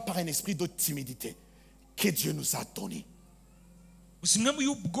ce n'est pas par un esprit de timidité que Dieu nous a donné.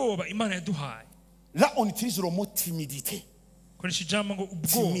 Là, on utilise le mot timidité.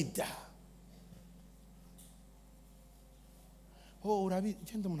 Timide. Oh, Rabbi,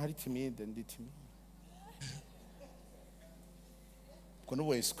 je suis timide.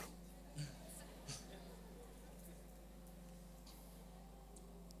 Quando escro.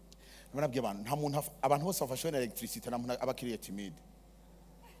 Abantu bose bafashwe na electricity abakiriye timide.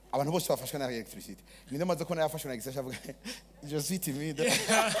 Abantu bose bafashwe na electricity. Ninde maze ko yafashwe na electricity avuga je suis timide.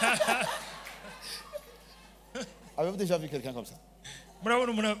 Avez-vous déjà vu quelqu'un comme ça?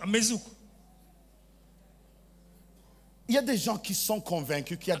 Il y a des gens qui sont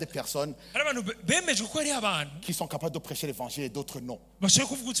convaincus qu'il y a des personnes qui sont capables de prêcher l'évangile et d'autres non. C'est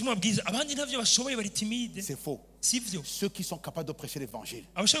faux. Ceux qui sont capables de prêcher l'évangile,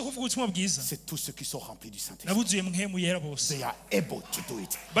 c'est tous ceux qui sont remplis du Saint-Esprit. They are able to do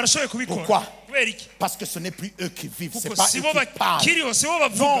it. Pourquoi? Parce que ce n'est plus eux qui vivent, c'est pas eux qui parlent.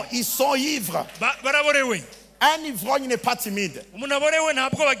 Non, ils sont ivres. Un ivrogne n'est pas timide.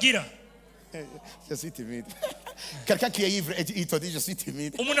 Je suis timide. Quelqu'un qui est ivre, il te dit je suis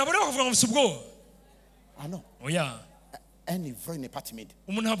timide. Ah non. Un ivrogne n'est pas timide.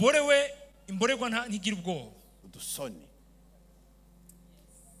 Udusoni.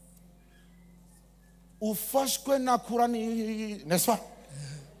 Ufashwe na kurani, n'est-ce pas?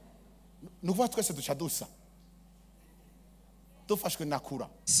 Nous voyons que c'est de chadusa.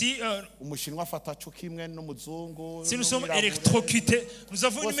 Si nous sommes électrocutés, nous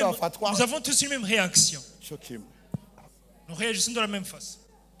avons tous une même réaction. Nous réagissons de la même façon.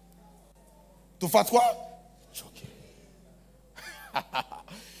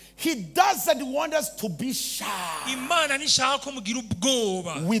 He doesn't want us to be shy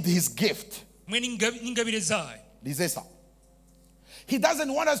with his gift. Lisez ça. He doesn't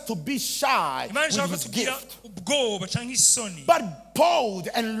want us to be shy with his gift, but bold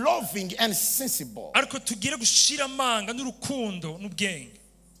and loving and sensible.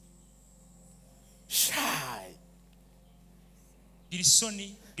 Shy. Now,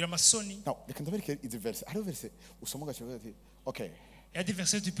 you can tell it's a verse. I don't verse. Okay. Il y a des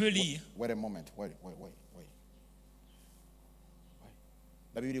versets que tu peux lire. Wait a moment. Wait.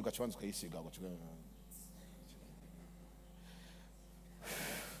 La Bible dit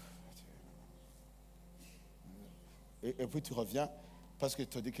et puis tu reviens parce que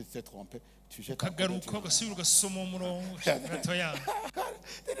tu as dit que tu t'es trompé. Tu jettes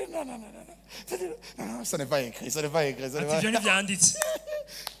non, ça n'est pas écrit. Puis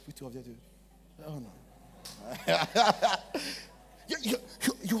tu reviens. Oh non.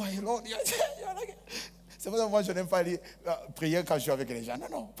 You are alone. C'est pour ça que moi je n'aime pas prier quand je suis avec les gens.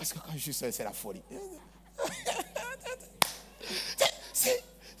 Non, parce que quand je suis seul, c'est la folie.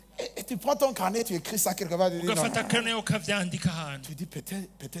 Et tu prends ton carnet, tu écris ça quelque part. Tu dis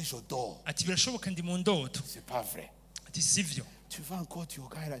peut-être je dors. C'est pas vrai. Tu vas encore, tu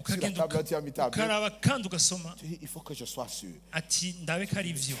regardes sur la table, tu as mis ta Bible. Tu dis il faut que je sois sûr.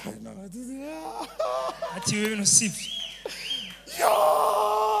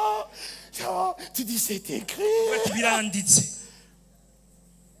 Tu dis c'est écrit.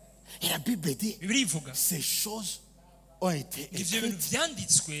 Et la Bible dit ces choses ont été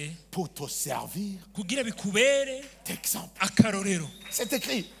écrites pour te servir d'exemple. C'est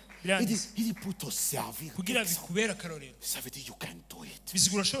écrit. Il dit pour te servir d'exemple. Ça veut dire you can do it.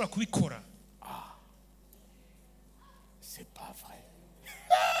 Ah, c'est pas vrai.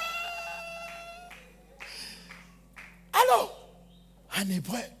 Alors, en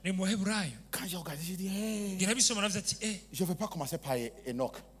hébreu, quand j'ai regardé, j'ai dit, je ne veux pas commencer par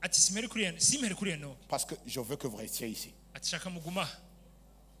Enoch. Parce que je veux que vous restiez ici. Je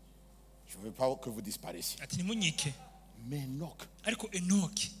ne veux pas que vous disparaissiez. Mais Enoch,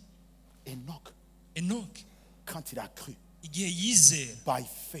 quand il a cru, by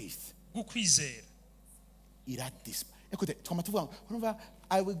faith, il a disparu. Écoutez,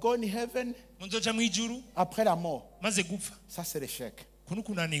 I will go in heaven après la mort. Ça, c'est l'échec.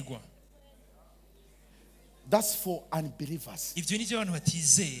 That's for unbelievers.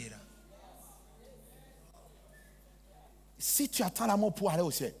 Si tu attends la mort pour aller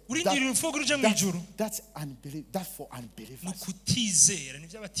au ciel, that's for unbelievers.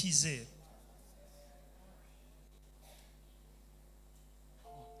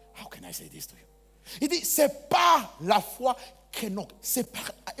 How can I say this to you? Il dit, c'est pas la foi qu'Enoch, c'est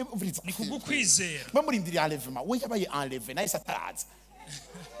par même il dit enlèvement. Oui, il y a enlevé, na isatarad.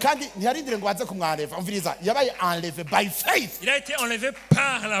 Quand il y a rien de ngwaza kumwanleva, on dit ça, il y a enlevé by faith. Il a été enlevé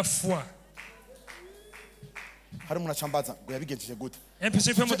par la foi. Hari umuntu acambaza ngo yabigenjeje gute? Un peu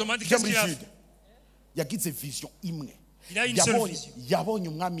se peut me demander qu'est-ce qu'il a. Yagize vision imwe. Il a une seule vision. Yabonye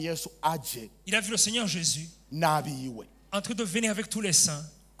umwami Yesu aje. Il a vu le Seigneur Jésus nabiwe en train de venir avec tous les saints.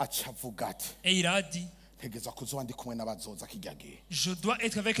 Et il a dit, je dois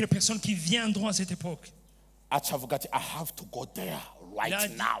être avec les personnes qui viendront à cette époque. I have to go there right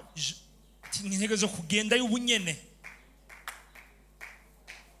now.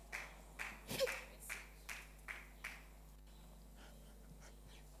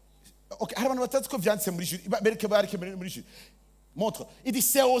 Ok, montre. Il dit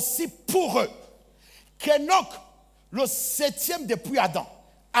c'est aussi pour eux qu'Enoch le 7e depuis Adam,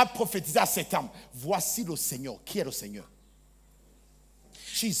 a prophétisé à cet homme. Voici le Seigneur. Qui est le Seigneur?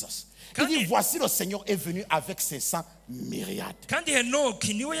 Jesus. Il dit, voici le Seigneur est venu avec ses 100 myriades. Kandi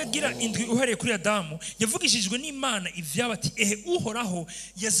Henoki niwe yagira indwi uhereye kuri Adamu yavugishijwe n'Imana ivyaba ati uhoraho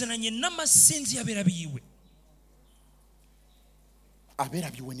yazananye n'amasinzi y'abera biwe. Abera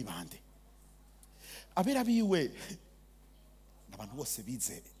biwe ni bande? Abera biwe n'abantu bose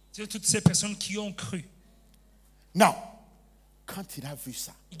bizeye. C'est toutes ces personnes qui ont cru. Now, quand il a vu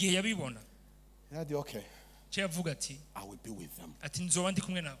ça, igihe yabibona, il a dit okay, yavuga ati I will be with them. Ati nzoba ndi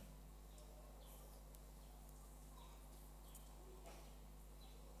kumwe nabo.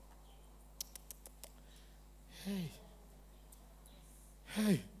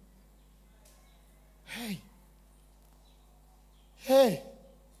 Hey.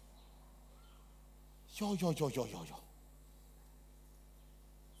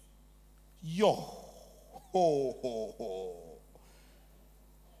 Yo.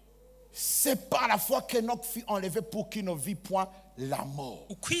 C'est par la foi qu'Enoch fut enlevé pour qu'il ne vit point la mort.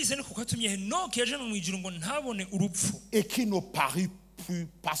 Et qu'il ne parut plus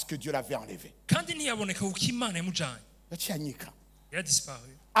parce que Dieu l'avait enlevé. Il a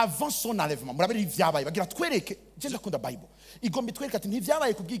disparu. Avant son enlèvement, la Bible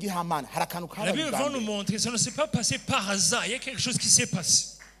va nous montrer que ça ne s'est pas passé par hasard. Il y a quelque chose qui s'est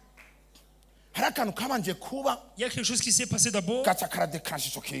passé. Il y a quelque chose qui s'est passé d'abord. Il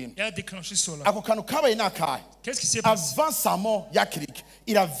a déclenché cela. Qu'est-ce qui s'est passé? Avant sa mort,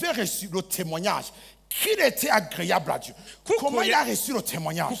 il avait reçu le témoignage qu'il était agréable à Dieu. Comment il a reçu le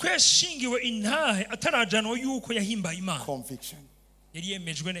témoignage? Conviction. Dieu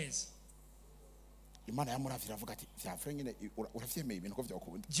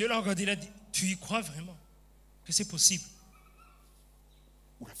l'a regardé, il a dit, tu y crois vraiment que c'est possible?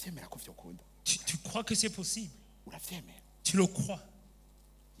 Tu crois que c'est possible? Tu le crois?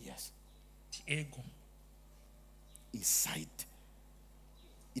 Yes. Ego. Inside.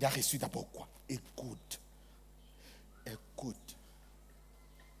 Il a reçu d'abord quoi? A good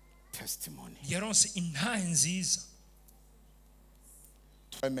testimony.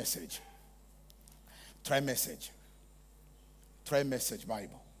 Try message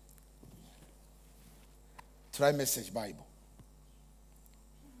Bible. Try message Bible.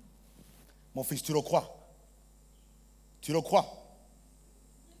 Mon fils, tu le crois? Tu le crois?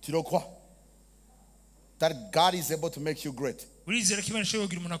 Tu le crois? That God is able to make you great.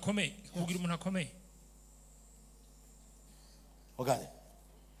 Regardez.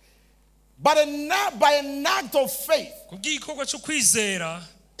 But by an act of faith,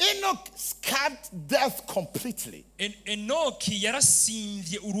 Enoch escaped death completely.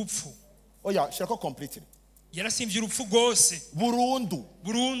 Oh yeah, she called completely. Burundu.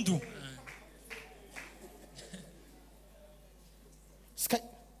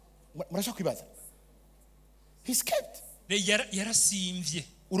 He escaped.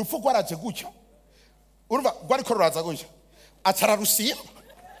 Urupfu rwaraje gutya. Urumva rwari ko ruraza gutya. Atara rusimba.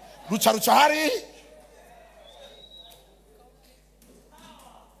 Ruca hari.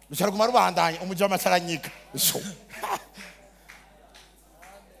 Ruca ruguma rubandanye umujyi w'amataranyika.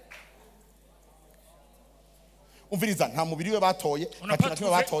 Umviriza nta mubiri we batoye, nta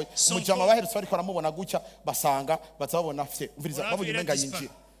kintu batoye. Umujama baherutse bariko baramubona gutya basanga bazabona fye. Umviriza babonye umenga yinjiye.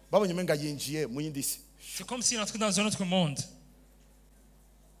 Babonye umenga yinjiye mu yindi si. C'est comme s'il entrait dans un autre monde.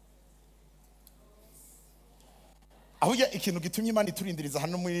 Ahuye ikintu gitumye Imana iturindiriza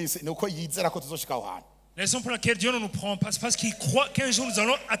hano muri isi nuko yizera ko tuzoshika aho hantu. La raison pour laquelle Dieu ne nous prend pas, c'est parce qu'il croit qu'un jour nous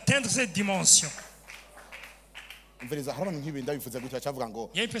allons atteindre cette dimension. Umviriza harabana nk'ibindi ndabivuze gutya cyavuga ngo.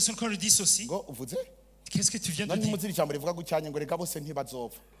 Il y a une personne quand je dis ceci. Ngo uvuze? Qu'est-ce que tu viens de dire? Nani muziri cyambere vuga gucyanye ngo reka bose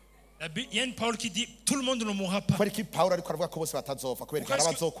ntibazopfa. Il y a une parole qui dit tout le monde ne mourra pas. Parce que Paul ariko aravuga ko bose batazopfa kubera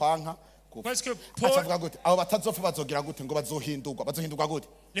arabazokwanka. Parce que Paul,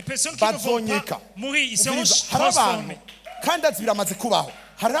 les personnes qui ne vont pas mourir, ils seront transformés. Il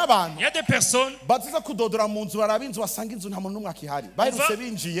y a des personnes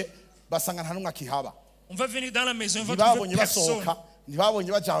on va venir dans la maison, on va trouver personne. On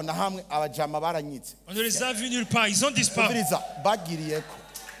ne les a vus nulle part, ils ont disparu.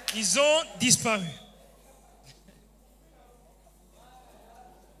 Ils ont disparu.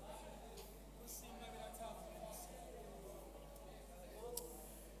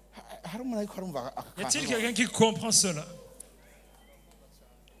 Y a-t-il quelqu'un qui comprend cela?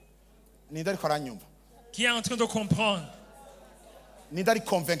 Qui est en train de comprendre?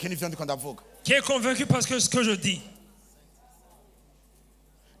 Qui est convaincu parce que ce que je dis?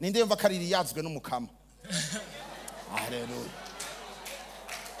 Alléluia.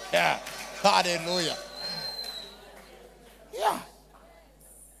 Yeah. Alléluia.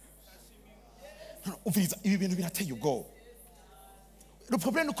 Le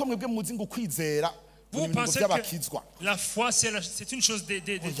problème est comme vous pensez que la foi c'est une chose des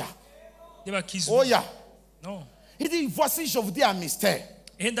bakizwa. Oh yeah. Non. Il dit voici je vous dis un mystère.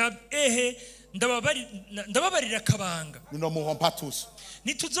 Nous ne mourrons pas tous.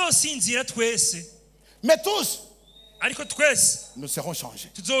 Mais tous nous serons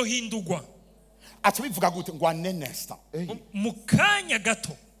changés.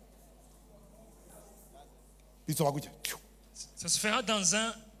 Ça se fera dans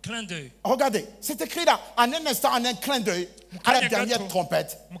un clin d'œil. Regardez, c'est écrit là, en un instant, en un clin d'œil, à la dernière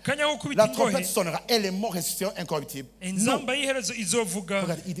trompette. La trompette sonnera et les morts ressusciteront incorruptibles.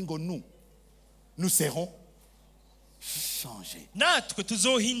 Regardez, il dit que nous serons changés.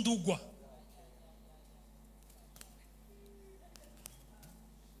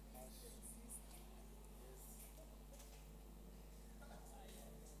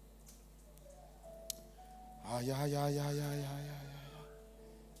 Aïe, aïe, aïe, aïe, aïe,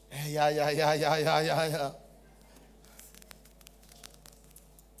 aïe, aïe, aïe, aïe, aïe, aïe, aïe, aïe, aïe.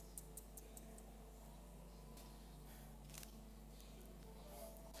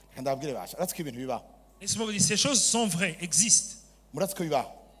 Ces choses sont vraies, existent.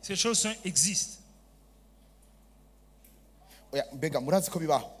 Ces choses existent.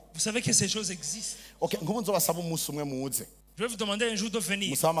 Vous savez que ces choses existent. Je vais vous demander un jour de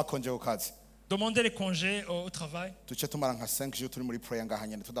venir. Demandez les congés au travail. Nous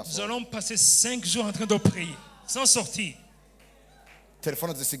allons passer 5 jours en train de prier, sans sortir. Tu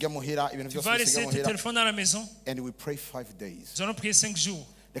vas laisser tes téléphones à la maison. Nous allons prier 5 jours.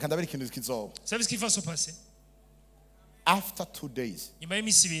 Vous savez ce qui va se passer? After 2 days,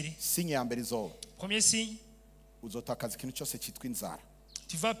 premier signe,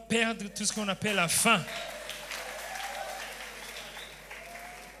 tu vas perdre tout ce qu'on appelle la faim.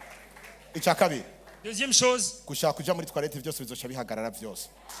 Deuxième chose, tu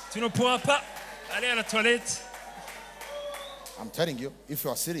ne pourras pas aller à la toilette. I'm telling you, if you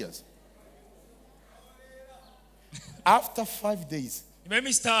are serious. After 5 days,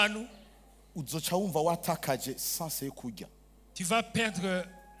 tu vas perdre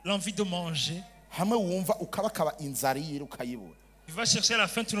l'envie de manger. Tu vas chercher à la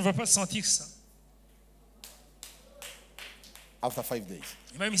fin, tu ne vas pas sentir ça. After 5 days.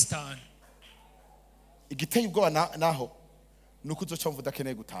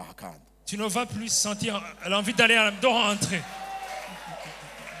 Tu ne vas plus sentir l'envie d'aller de rentrer.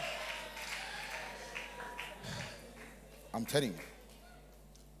 I'm telling you.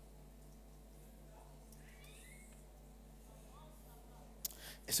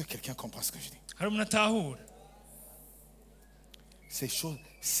 Est-ce que quelqu'un comprend ce que je dis? Ces choses,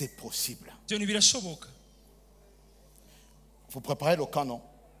 c'est possible. Vous préparez le camp, non?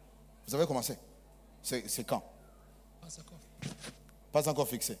 Vous avez commencé? C'est quand? Pas encore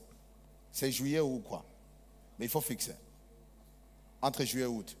fixé. C'est juillet ou quoi? Mais il faut fixer. Entre juillet et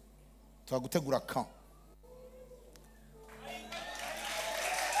août. Tu vas goûter quand?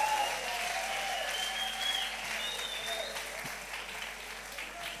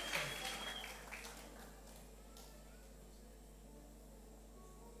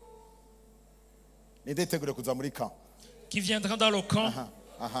 Qui viendra dans le camp.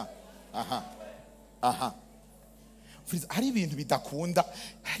 Il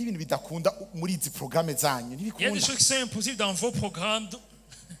y a des choses qui sont impossibles dans vos programmes.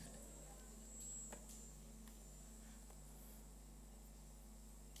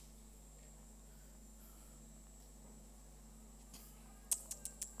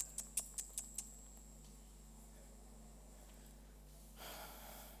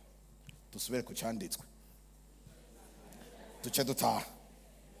 dusubire ku cyanditswe duce dutaha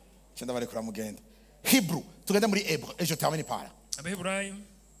cyenda bari kura mugende Hebrew tugende muri Hébreu et je termine par là.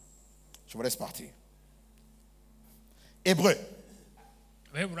 Je vous laisse partir. Hébreu.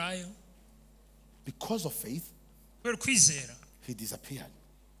 Because of faith, he disappeared.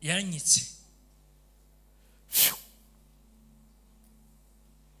 Phew.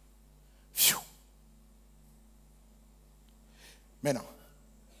 Phew. Maintenant,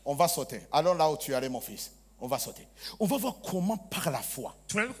 on va sauter. Allons là où tu es allé, mon fils. On va sauter. On va voir comment par la foi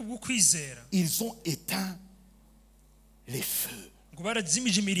ils ont éteint les feux.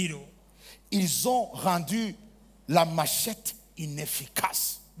 Ils ont rendu la machette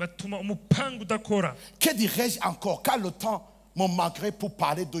inefficace. Que dirais-je encore? Car le temps me manquerait pour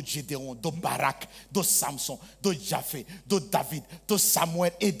parler de Gédéon, de Barak, de Samson, de Japhé, de David, de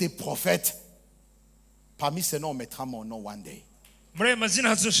Samuel et des prophètes. Parmi ces noms, on mettra mon nom one day.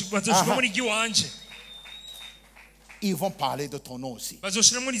 Ils vont parler de ton nom aussi.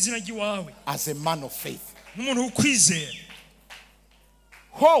 As a man of faith.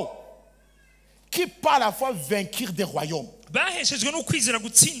 Oh! Qui par la foi vainquir des royaumes.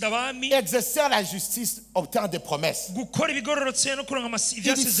 Exercer la justice, obtenir des promesses. Ils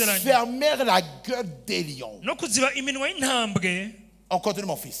fermèrent la gueule des lions. On continue,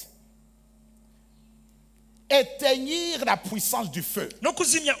 mon fils. Éteignir la puissance du feu. Can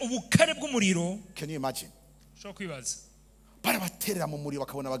you imagine?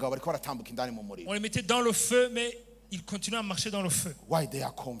 On les mettait dans le feu, mais ils continuaient à marcher dans le feu. Why they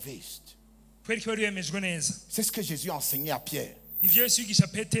are convinced? C'est ce que Jésus a enseigné à Pierre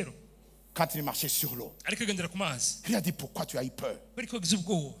quand il marchait sur l'eau. Il a dit, pourquoi tu as eu peur?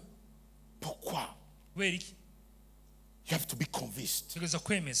 Pourquoi? You have to be convinced.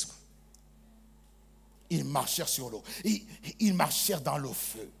 Ils marchèrent sur l'eau. Ils marchèrent dans le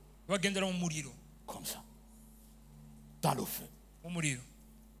feu. Comme ça. Dans le feu.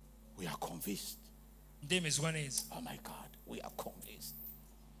 We are convinced. Oh my God, we are convinced.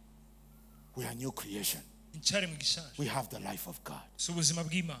 We are new creation. We have the life of God.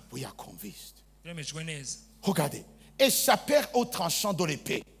 We are convinced. Regardez, échappèrent au tranchant de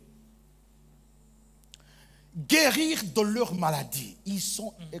l'épée. Guérir de leur maladie. Ils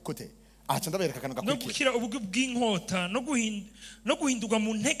sont, écoutez, vaillant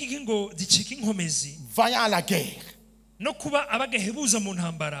à la guerre.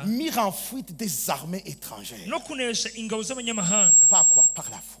 Mis en fuite des armées étrangères. Par quoi? Par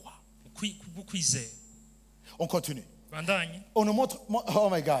la foi. On continue. On nous montre, oh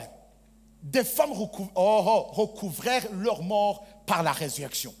my God, des femmes recouvrèrent leur mort par la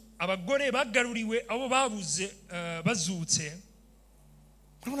résurrection.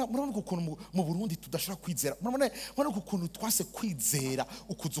 Murabona ukuntu mu Burundi tudashobora kwizera. Murabona ukuntu twase kwizera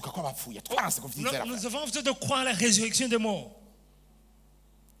ukuzuka kw'abapfuye. Twanse kuvyizera. Nous avons besoin de croire à la résurrection des morts.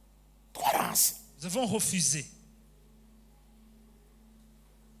 Twanse. Nous avons refusé.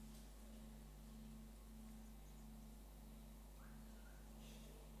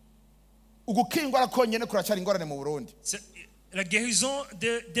 Ugukingwa konyene kuracyari ingorane mu Burundi. La guérison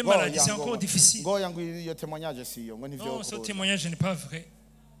des maladies c'est encore difficile. Non, ce témoignage n'est pas vrai.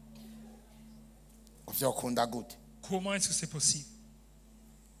 Comment est-ce que c'est possible?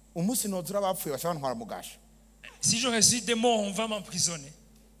 Si je ressuscite des morts, on va m'emprisonner.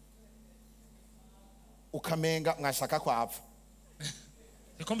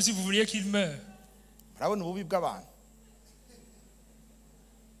 C'est comme si vous vouliez qu'il meure.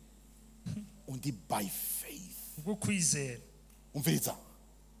 On dit by faith.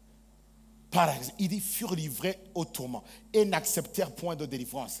 Ils furent livrés au tourment et n'acceptèrent point de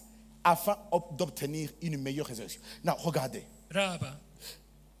délivrance afin d'obtenir une meilleure résurrection. Non, regardez.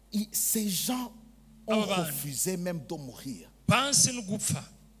 Ces gens ont refusé même de mourir par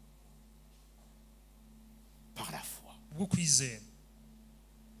la foi.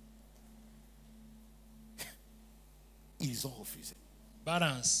 Ils ont refusé par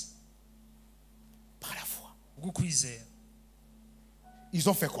la foi. Ils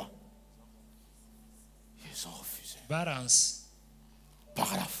ont fait quoi? Ils ont refusé par la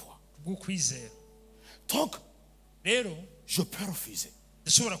foi. Donc, je peux refuser.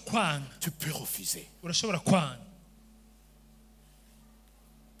 Tu peux refuser.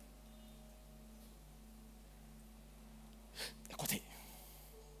 Écoutez,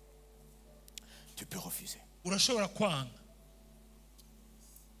 tu peux refuser.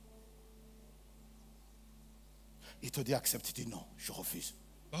 Il te dit accepte, tu dis non, je refuse.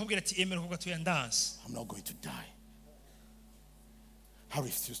 I'm not going to die. I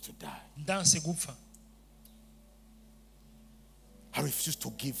refuse to die. I refuse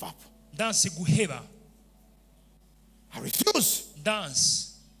to give up. I refuse.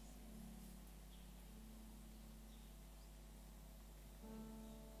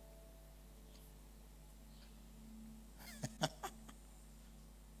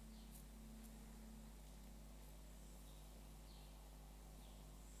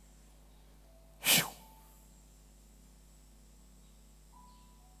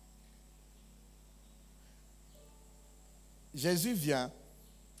 Jésus vient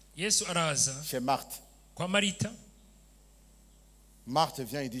chez Marthe. Marthe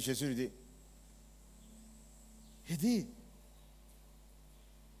vient, il dit, Jésus lui dit,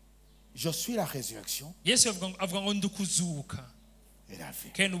 je suis la résurrection et la vie.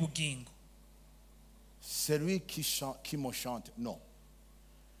 Celui qui me chante, non.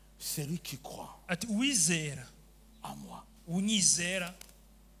 Celui qui croit à moi.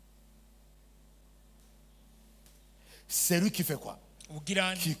 Celui qui fait quoi?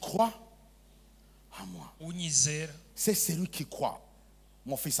 Qui croit à moi. C'est celui qui croit.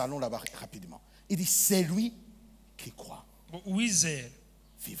 Mon fils, allons là-bas rapidement. Il dit, c'est lui qui croit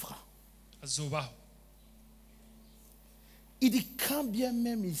vivra. Il dit, quand bien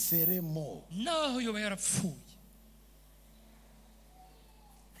même il serait mort.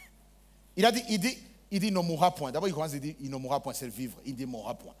 Il dit, il ne mourra point. D'abord, il commence à dire, il ne mourra point, c'est le vivre. Il dit, il ne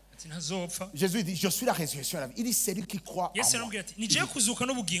mourra point. Jésus dit, je suis la résurrection et la vie. Il dit, c'est lui qui croit en moi. Il dit,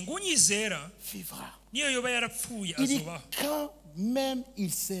 vivra. Il dit, quand même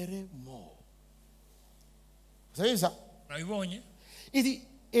il serait mort. Vous savez ça? Il dit,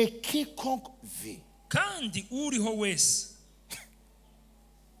 et quiconque vit.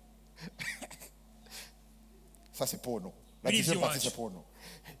 Ça c'est pour nous. La deuxième partie c'est pour nous.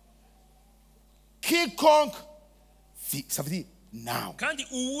 Quiconque vit, ça veut dire now.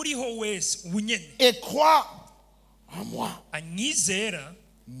 Et croit en moi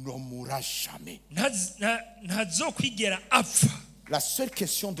ne mourra jamais. La seule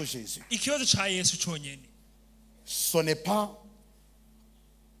question de Jésus, ce n'est pas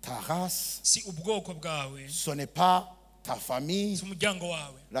ta race, ce n'est pas ta famille.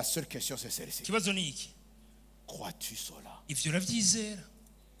 La seule question c'est celle-ci. Crois-tu cela?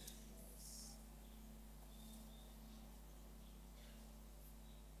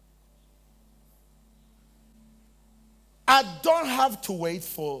 I don't have to wait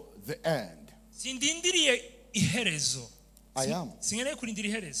for the end. I am.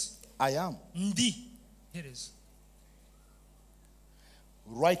 I am.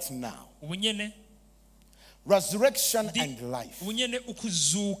 Right now. Resurrection and life.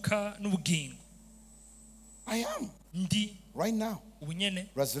 I am. Right now.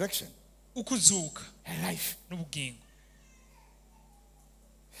 Resurrection and life.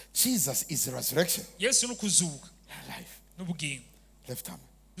 Jesus is the resurrection and life. Left hand.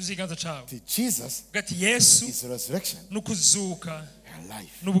 Jesus is the resurrection and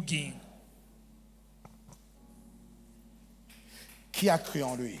life. Qui a cru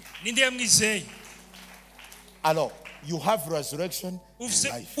en lui? Alors, you have resurrection and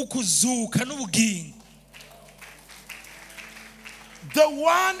life. The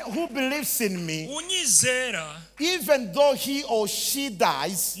one who believes in me, even though he or she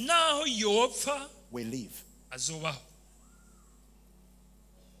dies, will live.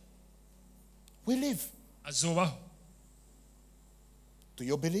 We live. Do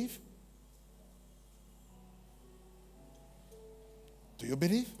you believe? Do you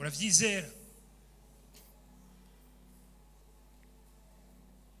believe?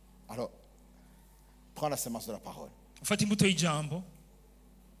 Alors, prends la semence de la parole.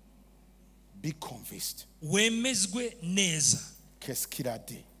 Be convinced. Qu'est-ce qu'il a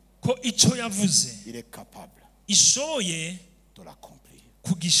dit? Il est capable de l'accomplir,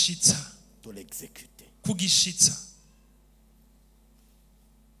 de l'exécuter.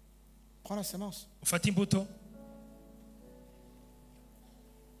 Prends la semence.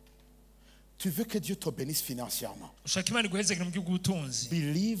 Tu veux que Dieu te bénisse financièrement.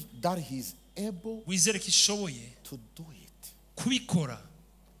 Believe that he is able to do it.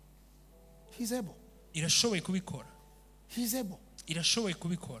 He's able. He's able.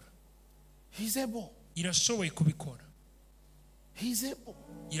 He's able. He's able.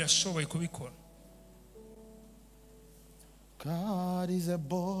 God is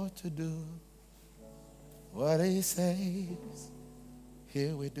able to do what he says he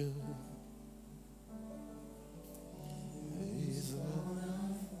will do.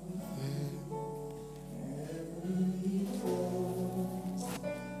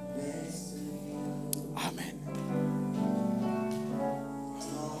 Amen.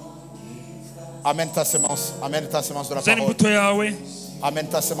 Amène ta semence. Amène ta semence de la parole. Amène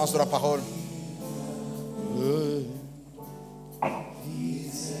ta semence de la parole.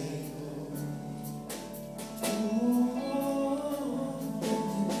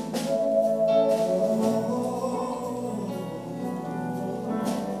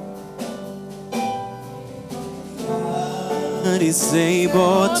 God is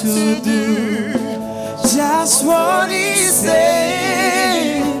able to do just what he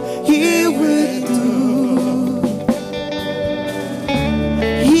said he will do.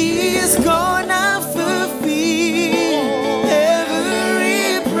 He is gonna fulfill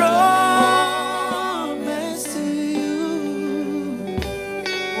every promise to you.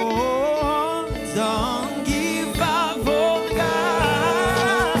 Oh, don't give up on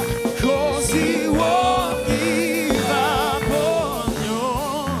God, 'cause he won't give up on you.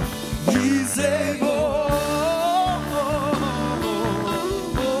 He's able.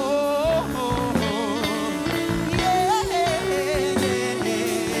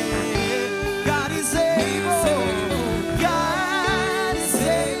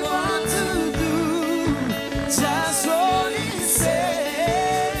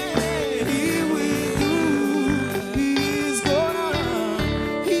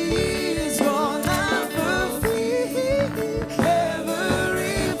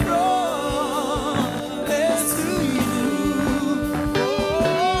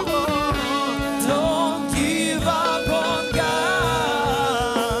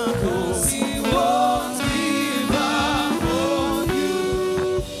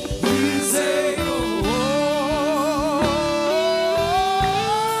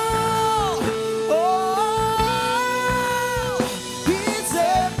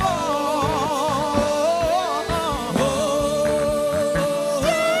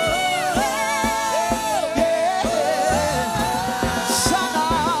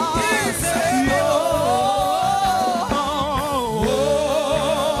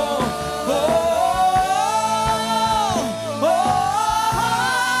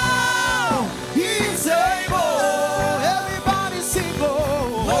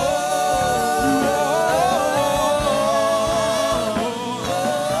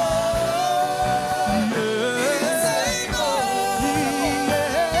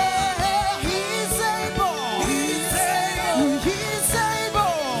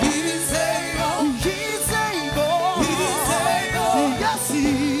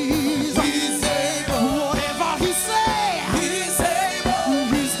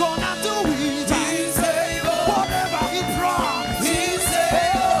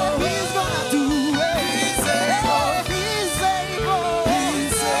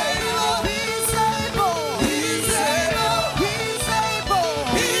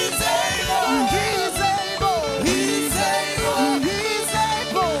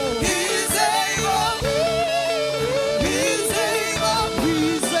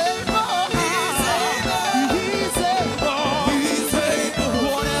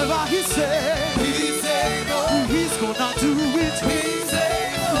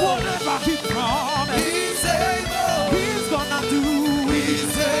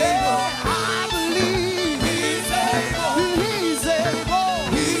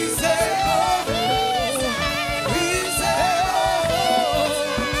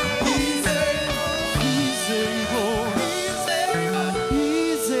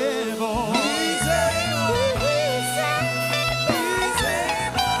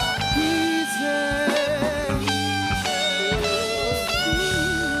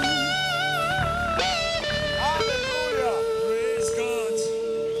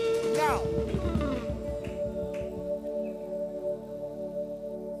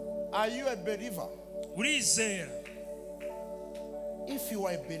 Are you a believer? Urizera. If you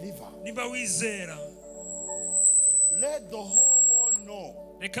are a believer, niba wizera, let the whole world know.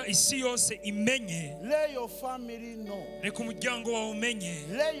 Reka isi yose imenye. Let your family know. Reka umuryango wawe umenye.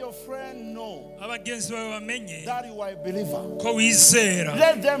 Let your friend know. Abagenzi bawe bamenye. That you are a believer. Ko wizera.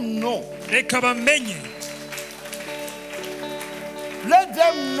 Let them know. Reka bamenye. Let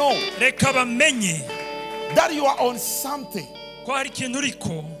them know. Reka bamenye. That you are on something. Ko hari ikintu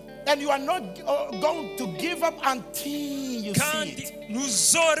uriko. And you are not going to give up until you see it.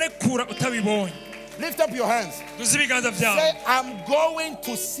 Lift up your hands. Say, I'm going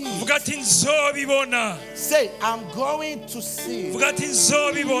to see it. Say, I'm going to see it.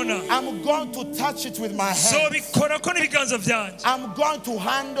 I'm going to touch it with my hands. I'm going to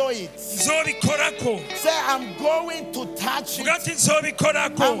handle it. Say, I'm going to touch it.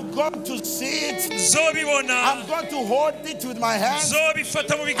 I'm going to see it. I'm going to hold it with my hands.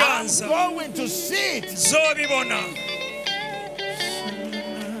 I'm going to see it.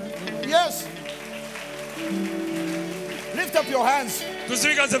 Yes. Lift up your hands.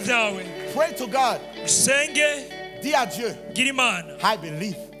 Pray to God. Dear Dieu, I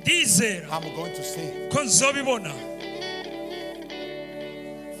believe I'm going to see it.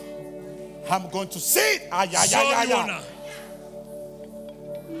 I'm going to see it.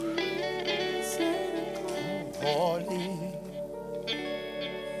 Holy.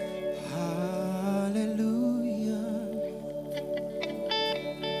 Hallelujah.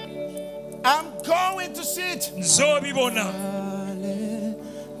 I'm going to see it. Hallelujah.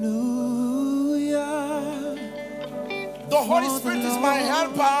 The Holy Spirit is my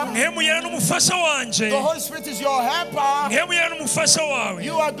helper. The Holy Spirit is your helper.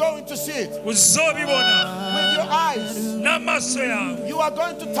 You are going to see it. With your eyes. You are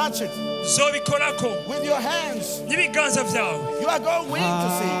going to touch it. With your hands. You are going to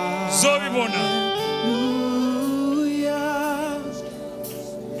see it.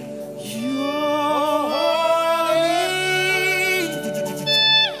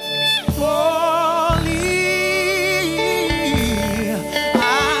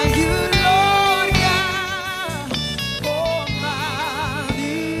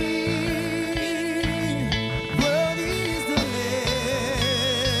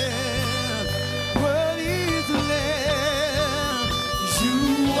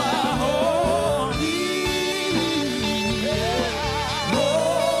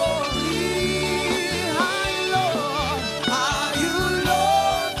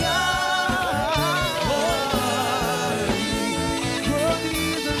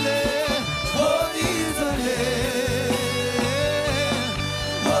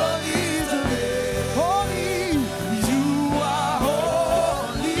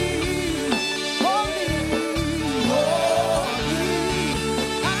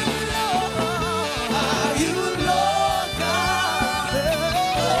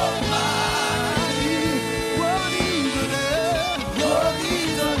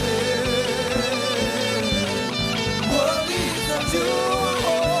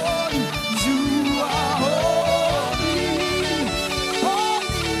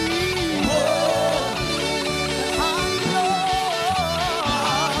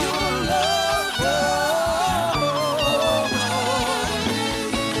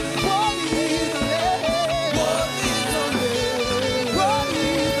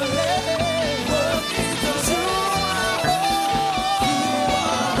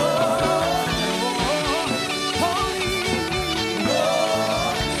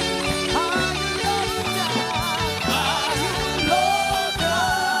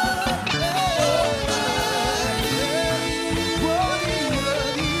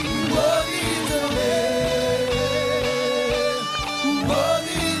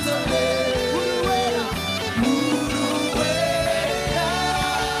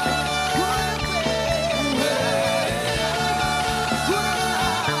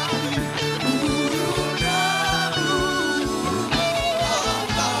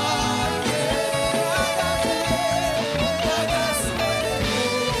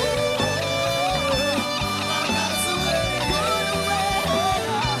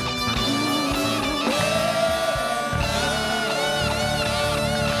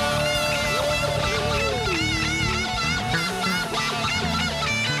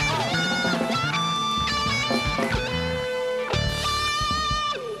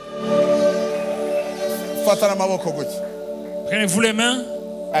 Prenez-vous les mains.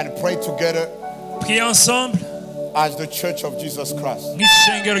 And pray together. Priez ensemble. As the Church of Jesus Christ.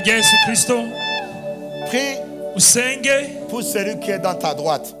 Prie pour celui qui est dans ta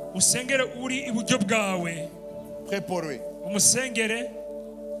droite. Prie pour lui.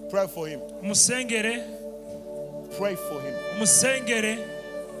 Pray for him. Pray for him.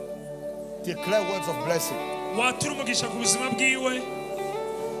 Declare words of blessing.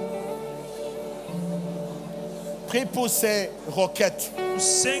 Prie pour ses requêtes.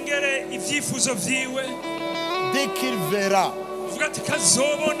 Dès qu'il verra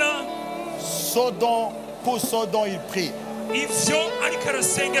pour ce dont il prie, she's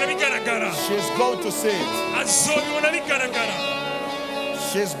going to say it.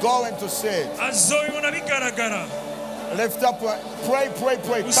 She's going to say it. Lift up, pray. Touch.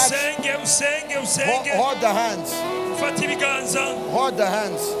 Hold the hands. Hold the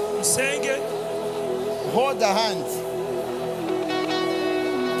hands. Hold the hands.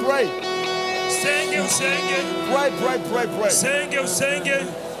 Pray. Pray.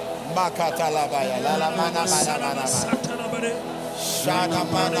 Makatalabaya, la mana. Shana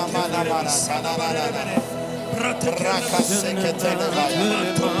mana. Rakaseketelebaya.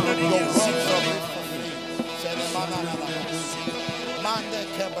 Mande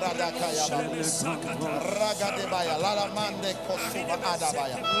kebradakaya. Ragadebaya, la mande kosuba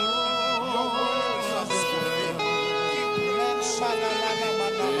adabaya.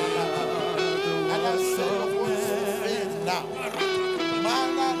 And I say now.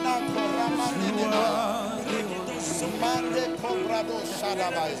 Mande cobrado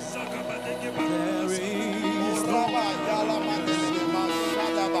shadabai. Raba yala mande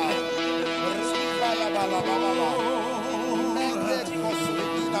shadabai. Ribaya bala. Mende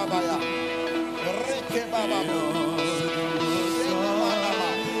kosubina baya. Reke baba.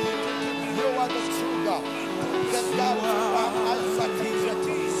 You are the true God. The God of Isaac,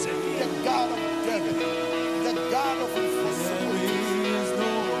 the God of David, the God of impossibilities.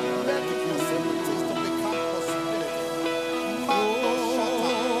 Make impossibilities to become possibilities.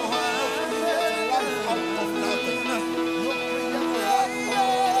 Life out of nothing. You create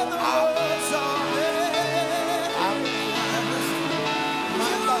life out of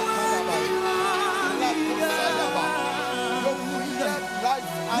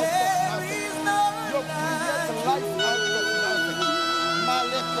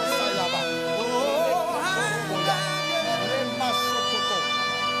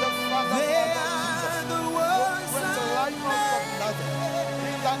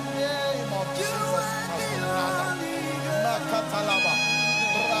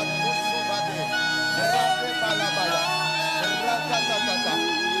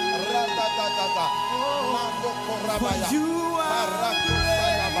For you are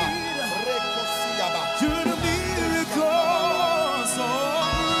you're the miracle so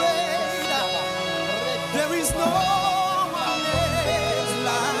great. There is no one else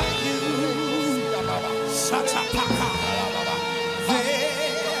like you.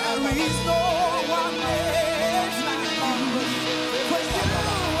 There is no one else like you. For you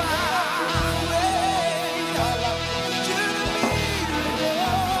are great. You're the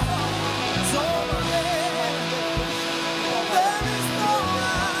miracle so great. There is no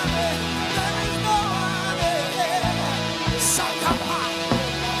one else. There is no one else. Sakapa.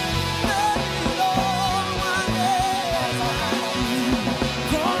 There is no one else like you.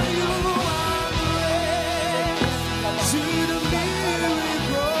 For you are great. To the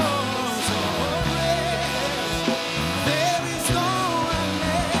miracle so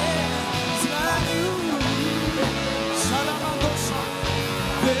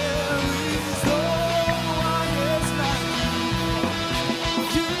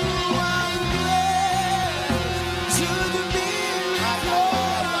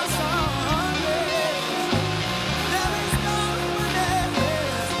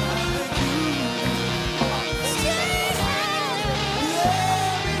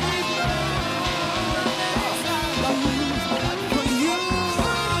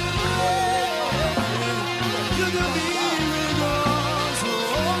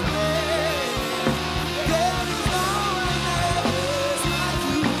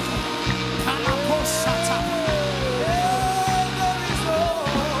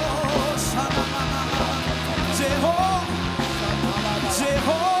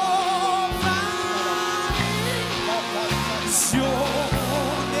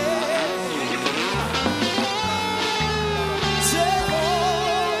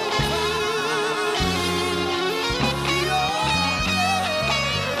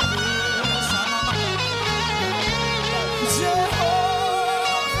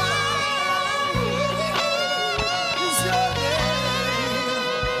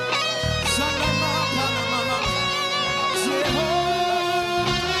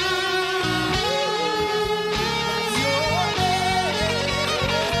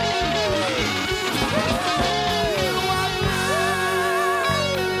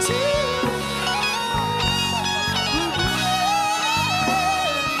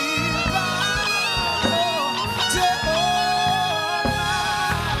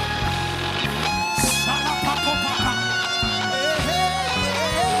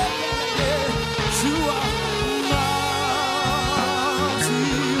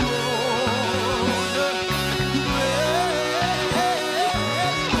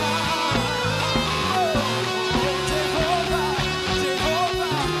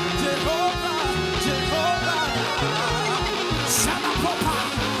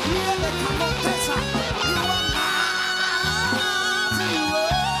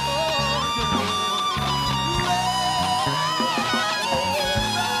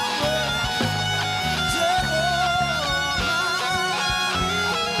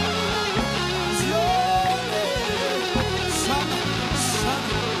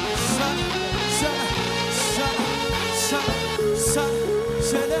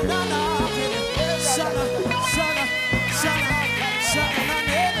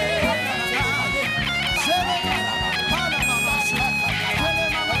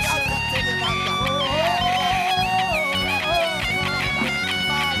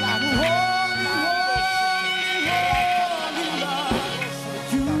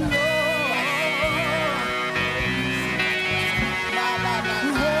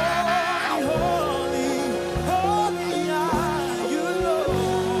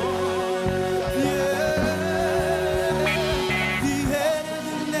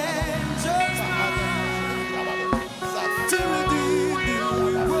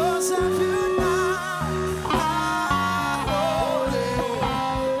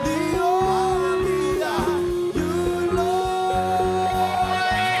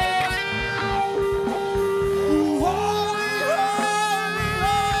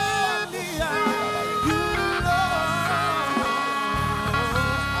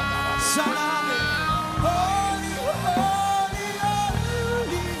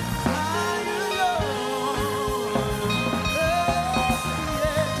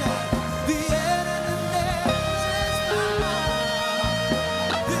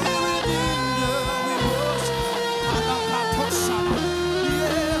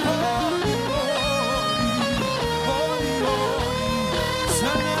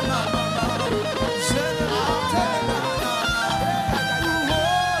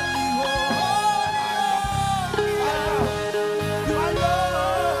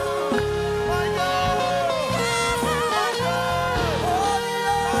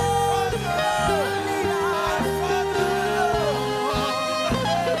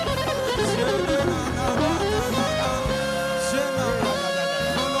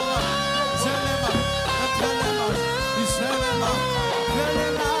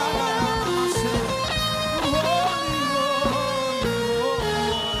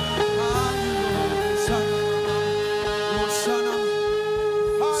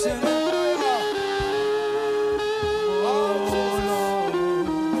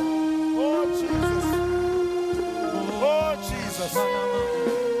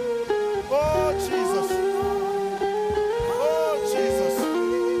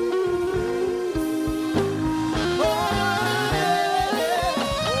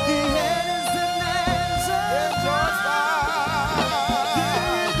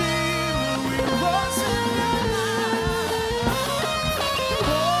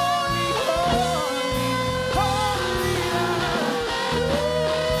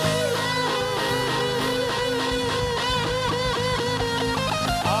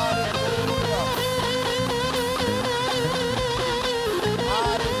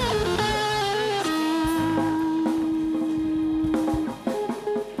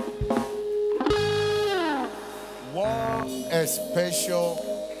A special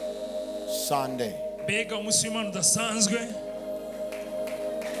Sunday.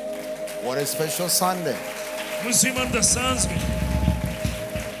 What a special Sunday.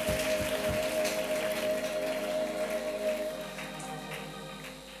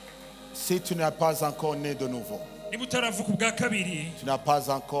 Si tu n'as pas encore né de nouveau, tu n'as pas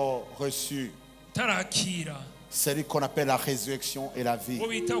encore reçu celui qu'on appelle la résurrection et la vie.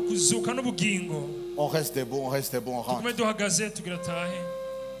 On reste debout, on rentre.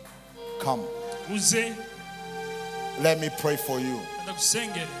 Come. Let me pray for you.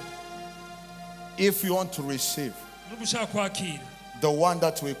 If you want to receive the one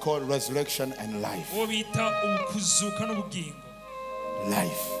that we call resurrection and life.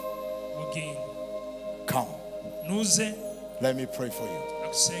 Life. Come. Let me pray for you.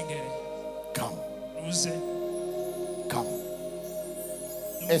 Come. Come.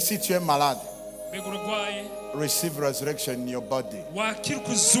 Et si tu es malade, receive resurrection in your body.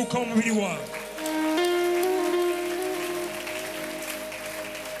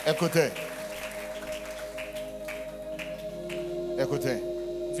 Écoutez. Écoutez.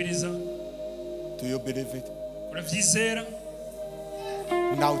 Do you believe it?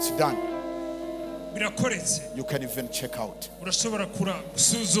 Now it's done. You can even check out.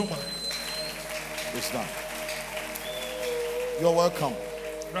 It's done. You're welcome.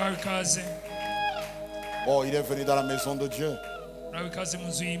 Oh, il est venu dans la maison de Dieu.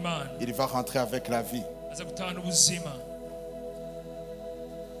 Il va rentrer avec la vie.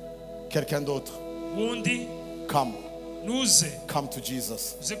 Quelqu'un d'autre? Come. Come to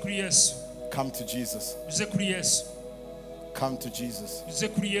Jesus. Come to Jesus. Come to Jesus.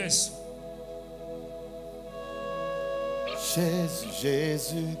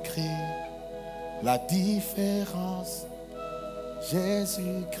 Jésus-Christ, la différence.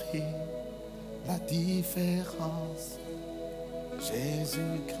 Jésus-Christ, la différence.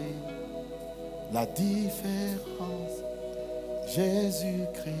 Jésus-Christ, la différence.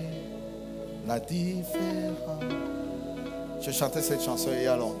 Jésus-Christ, la différence. Je chantais cette chanson il y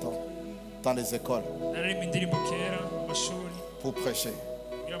a longtemps dans les écoles pour prêcher.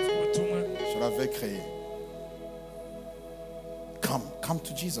 Je l'avais créée. Come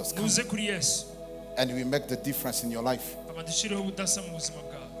to Jesus. Come. And we make the difference in your life.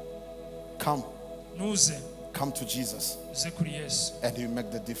 Come to Jesus. And you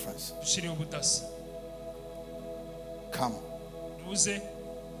make the difference. Come.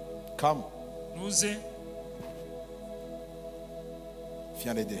 Come.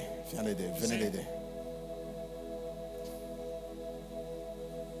 Viens l'aider. Venez l'aider.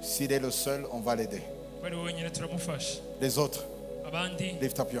 S'il est le seul, on va l'aider. Les autres,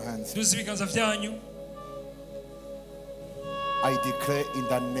 lift up your hands. I declare in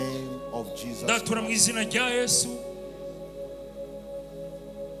the name of Jesus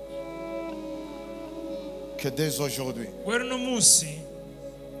que dès aujourd'hui,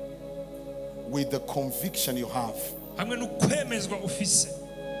 with the conviction you have in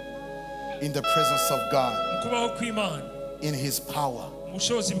the presence of God, in His power,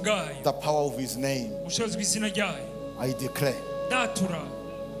 the power of His name, I declare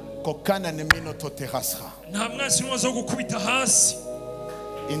qu'aucun ennemi ne te terrassera.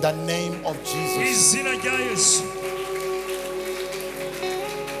 In the name of Jesus,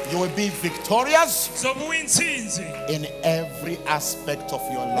 you will be victorious in every aspect of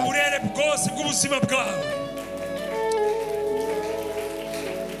your life.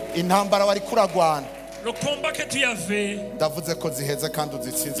 Intambara wari kuragwana, le combat que tu as fait, ndavuze ko ziheze kandi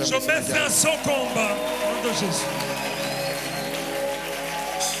uzitsinze. Je vais faire son combat au nom de Jésus.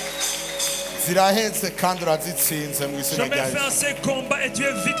 Ziraheze kandi urazitsinze mu izina rya Yesu. Je vais faire ce combat et tu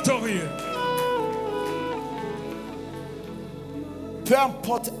es victorieux. Peu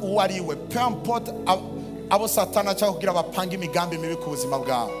importe où ariwe, peu importe abo satana cyangwa kugira bapanga imigambi mibi ku buzima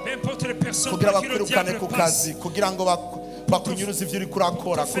bwawe, kugira bakwirukane ku kazi, kugira ngo bakunyuruze ivyo uri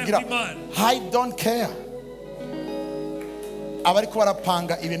kurakora, kugira I don't care. Abariko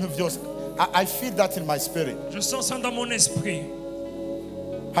barapanga ibintu byose, I feel that in my spirit. Je sens ça dans mon esprit.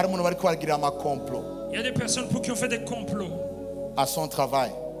 Hari umuntu bariko baragira amakomplo. Il y a des personnes pour qui ont fait des complots à son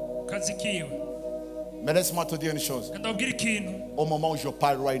travail. Kazi kiwe. Mais laisse-moi te dire une chose. Au moment où je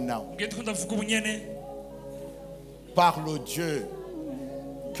parle right now, par le Dieu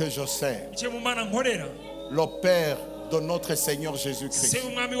que je sers, le Père de notre Seigneur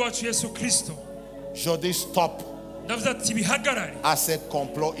Jésus-Christ, je dis stop à ces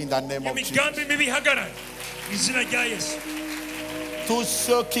complots in the name of Jesus. Tous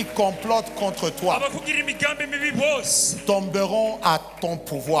ceux qui complotent contre toi tomberont à ton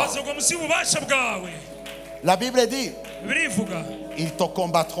pouvoir. La Bible dit, ils te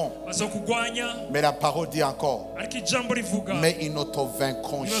combattront. Mais la parole dit encore, mais ils ne te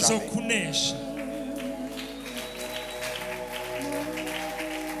vaincront jamais.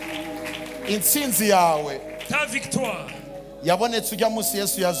 Intsinzi yawe, ta victoire, yabonetse ujya munsi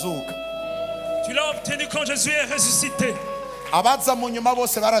Yesu yazuka. Tu l'as obtenu quand Jésus est ressuscité.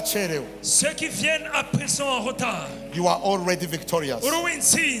 Ceux qui viennent après sont en retard. You are already victorious.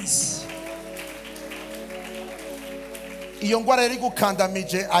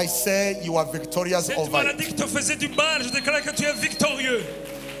 I say you are victorious over it. Cette maladie qui te faisait du mal, je déclare que tu es victorieux.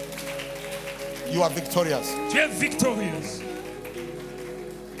 You are victorious. Tu es victorieuse.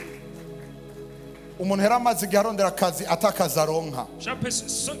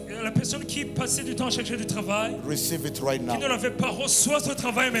 La personne qui passait du temps à chercher du travail, receive it right now. Qui ne l'avait pas, reçoit ce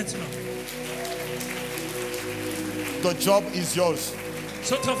travail maintenant. The job is yours.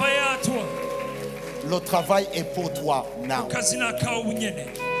 Ce travail est à toi. Le travail est pour toi now. Tu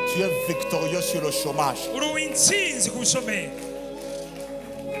es victorieux sur le chômage.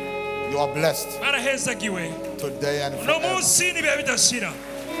 You are blessed today and forever.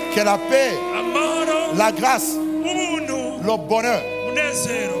 Que la paix, la grâce, le bonheur,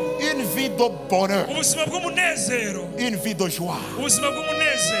 une vie de bonheur, une vie de joie,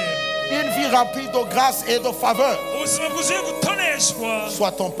 une vie remplie de grâce et de faveur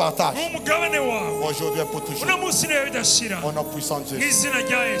soit ton partage aujourd'hui et pour toujours. Au nom puissant de Jésus.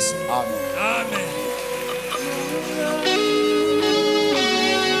 Amen. Amen.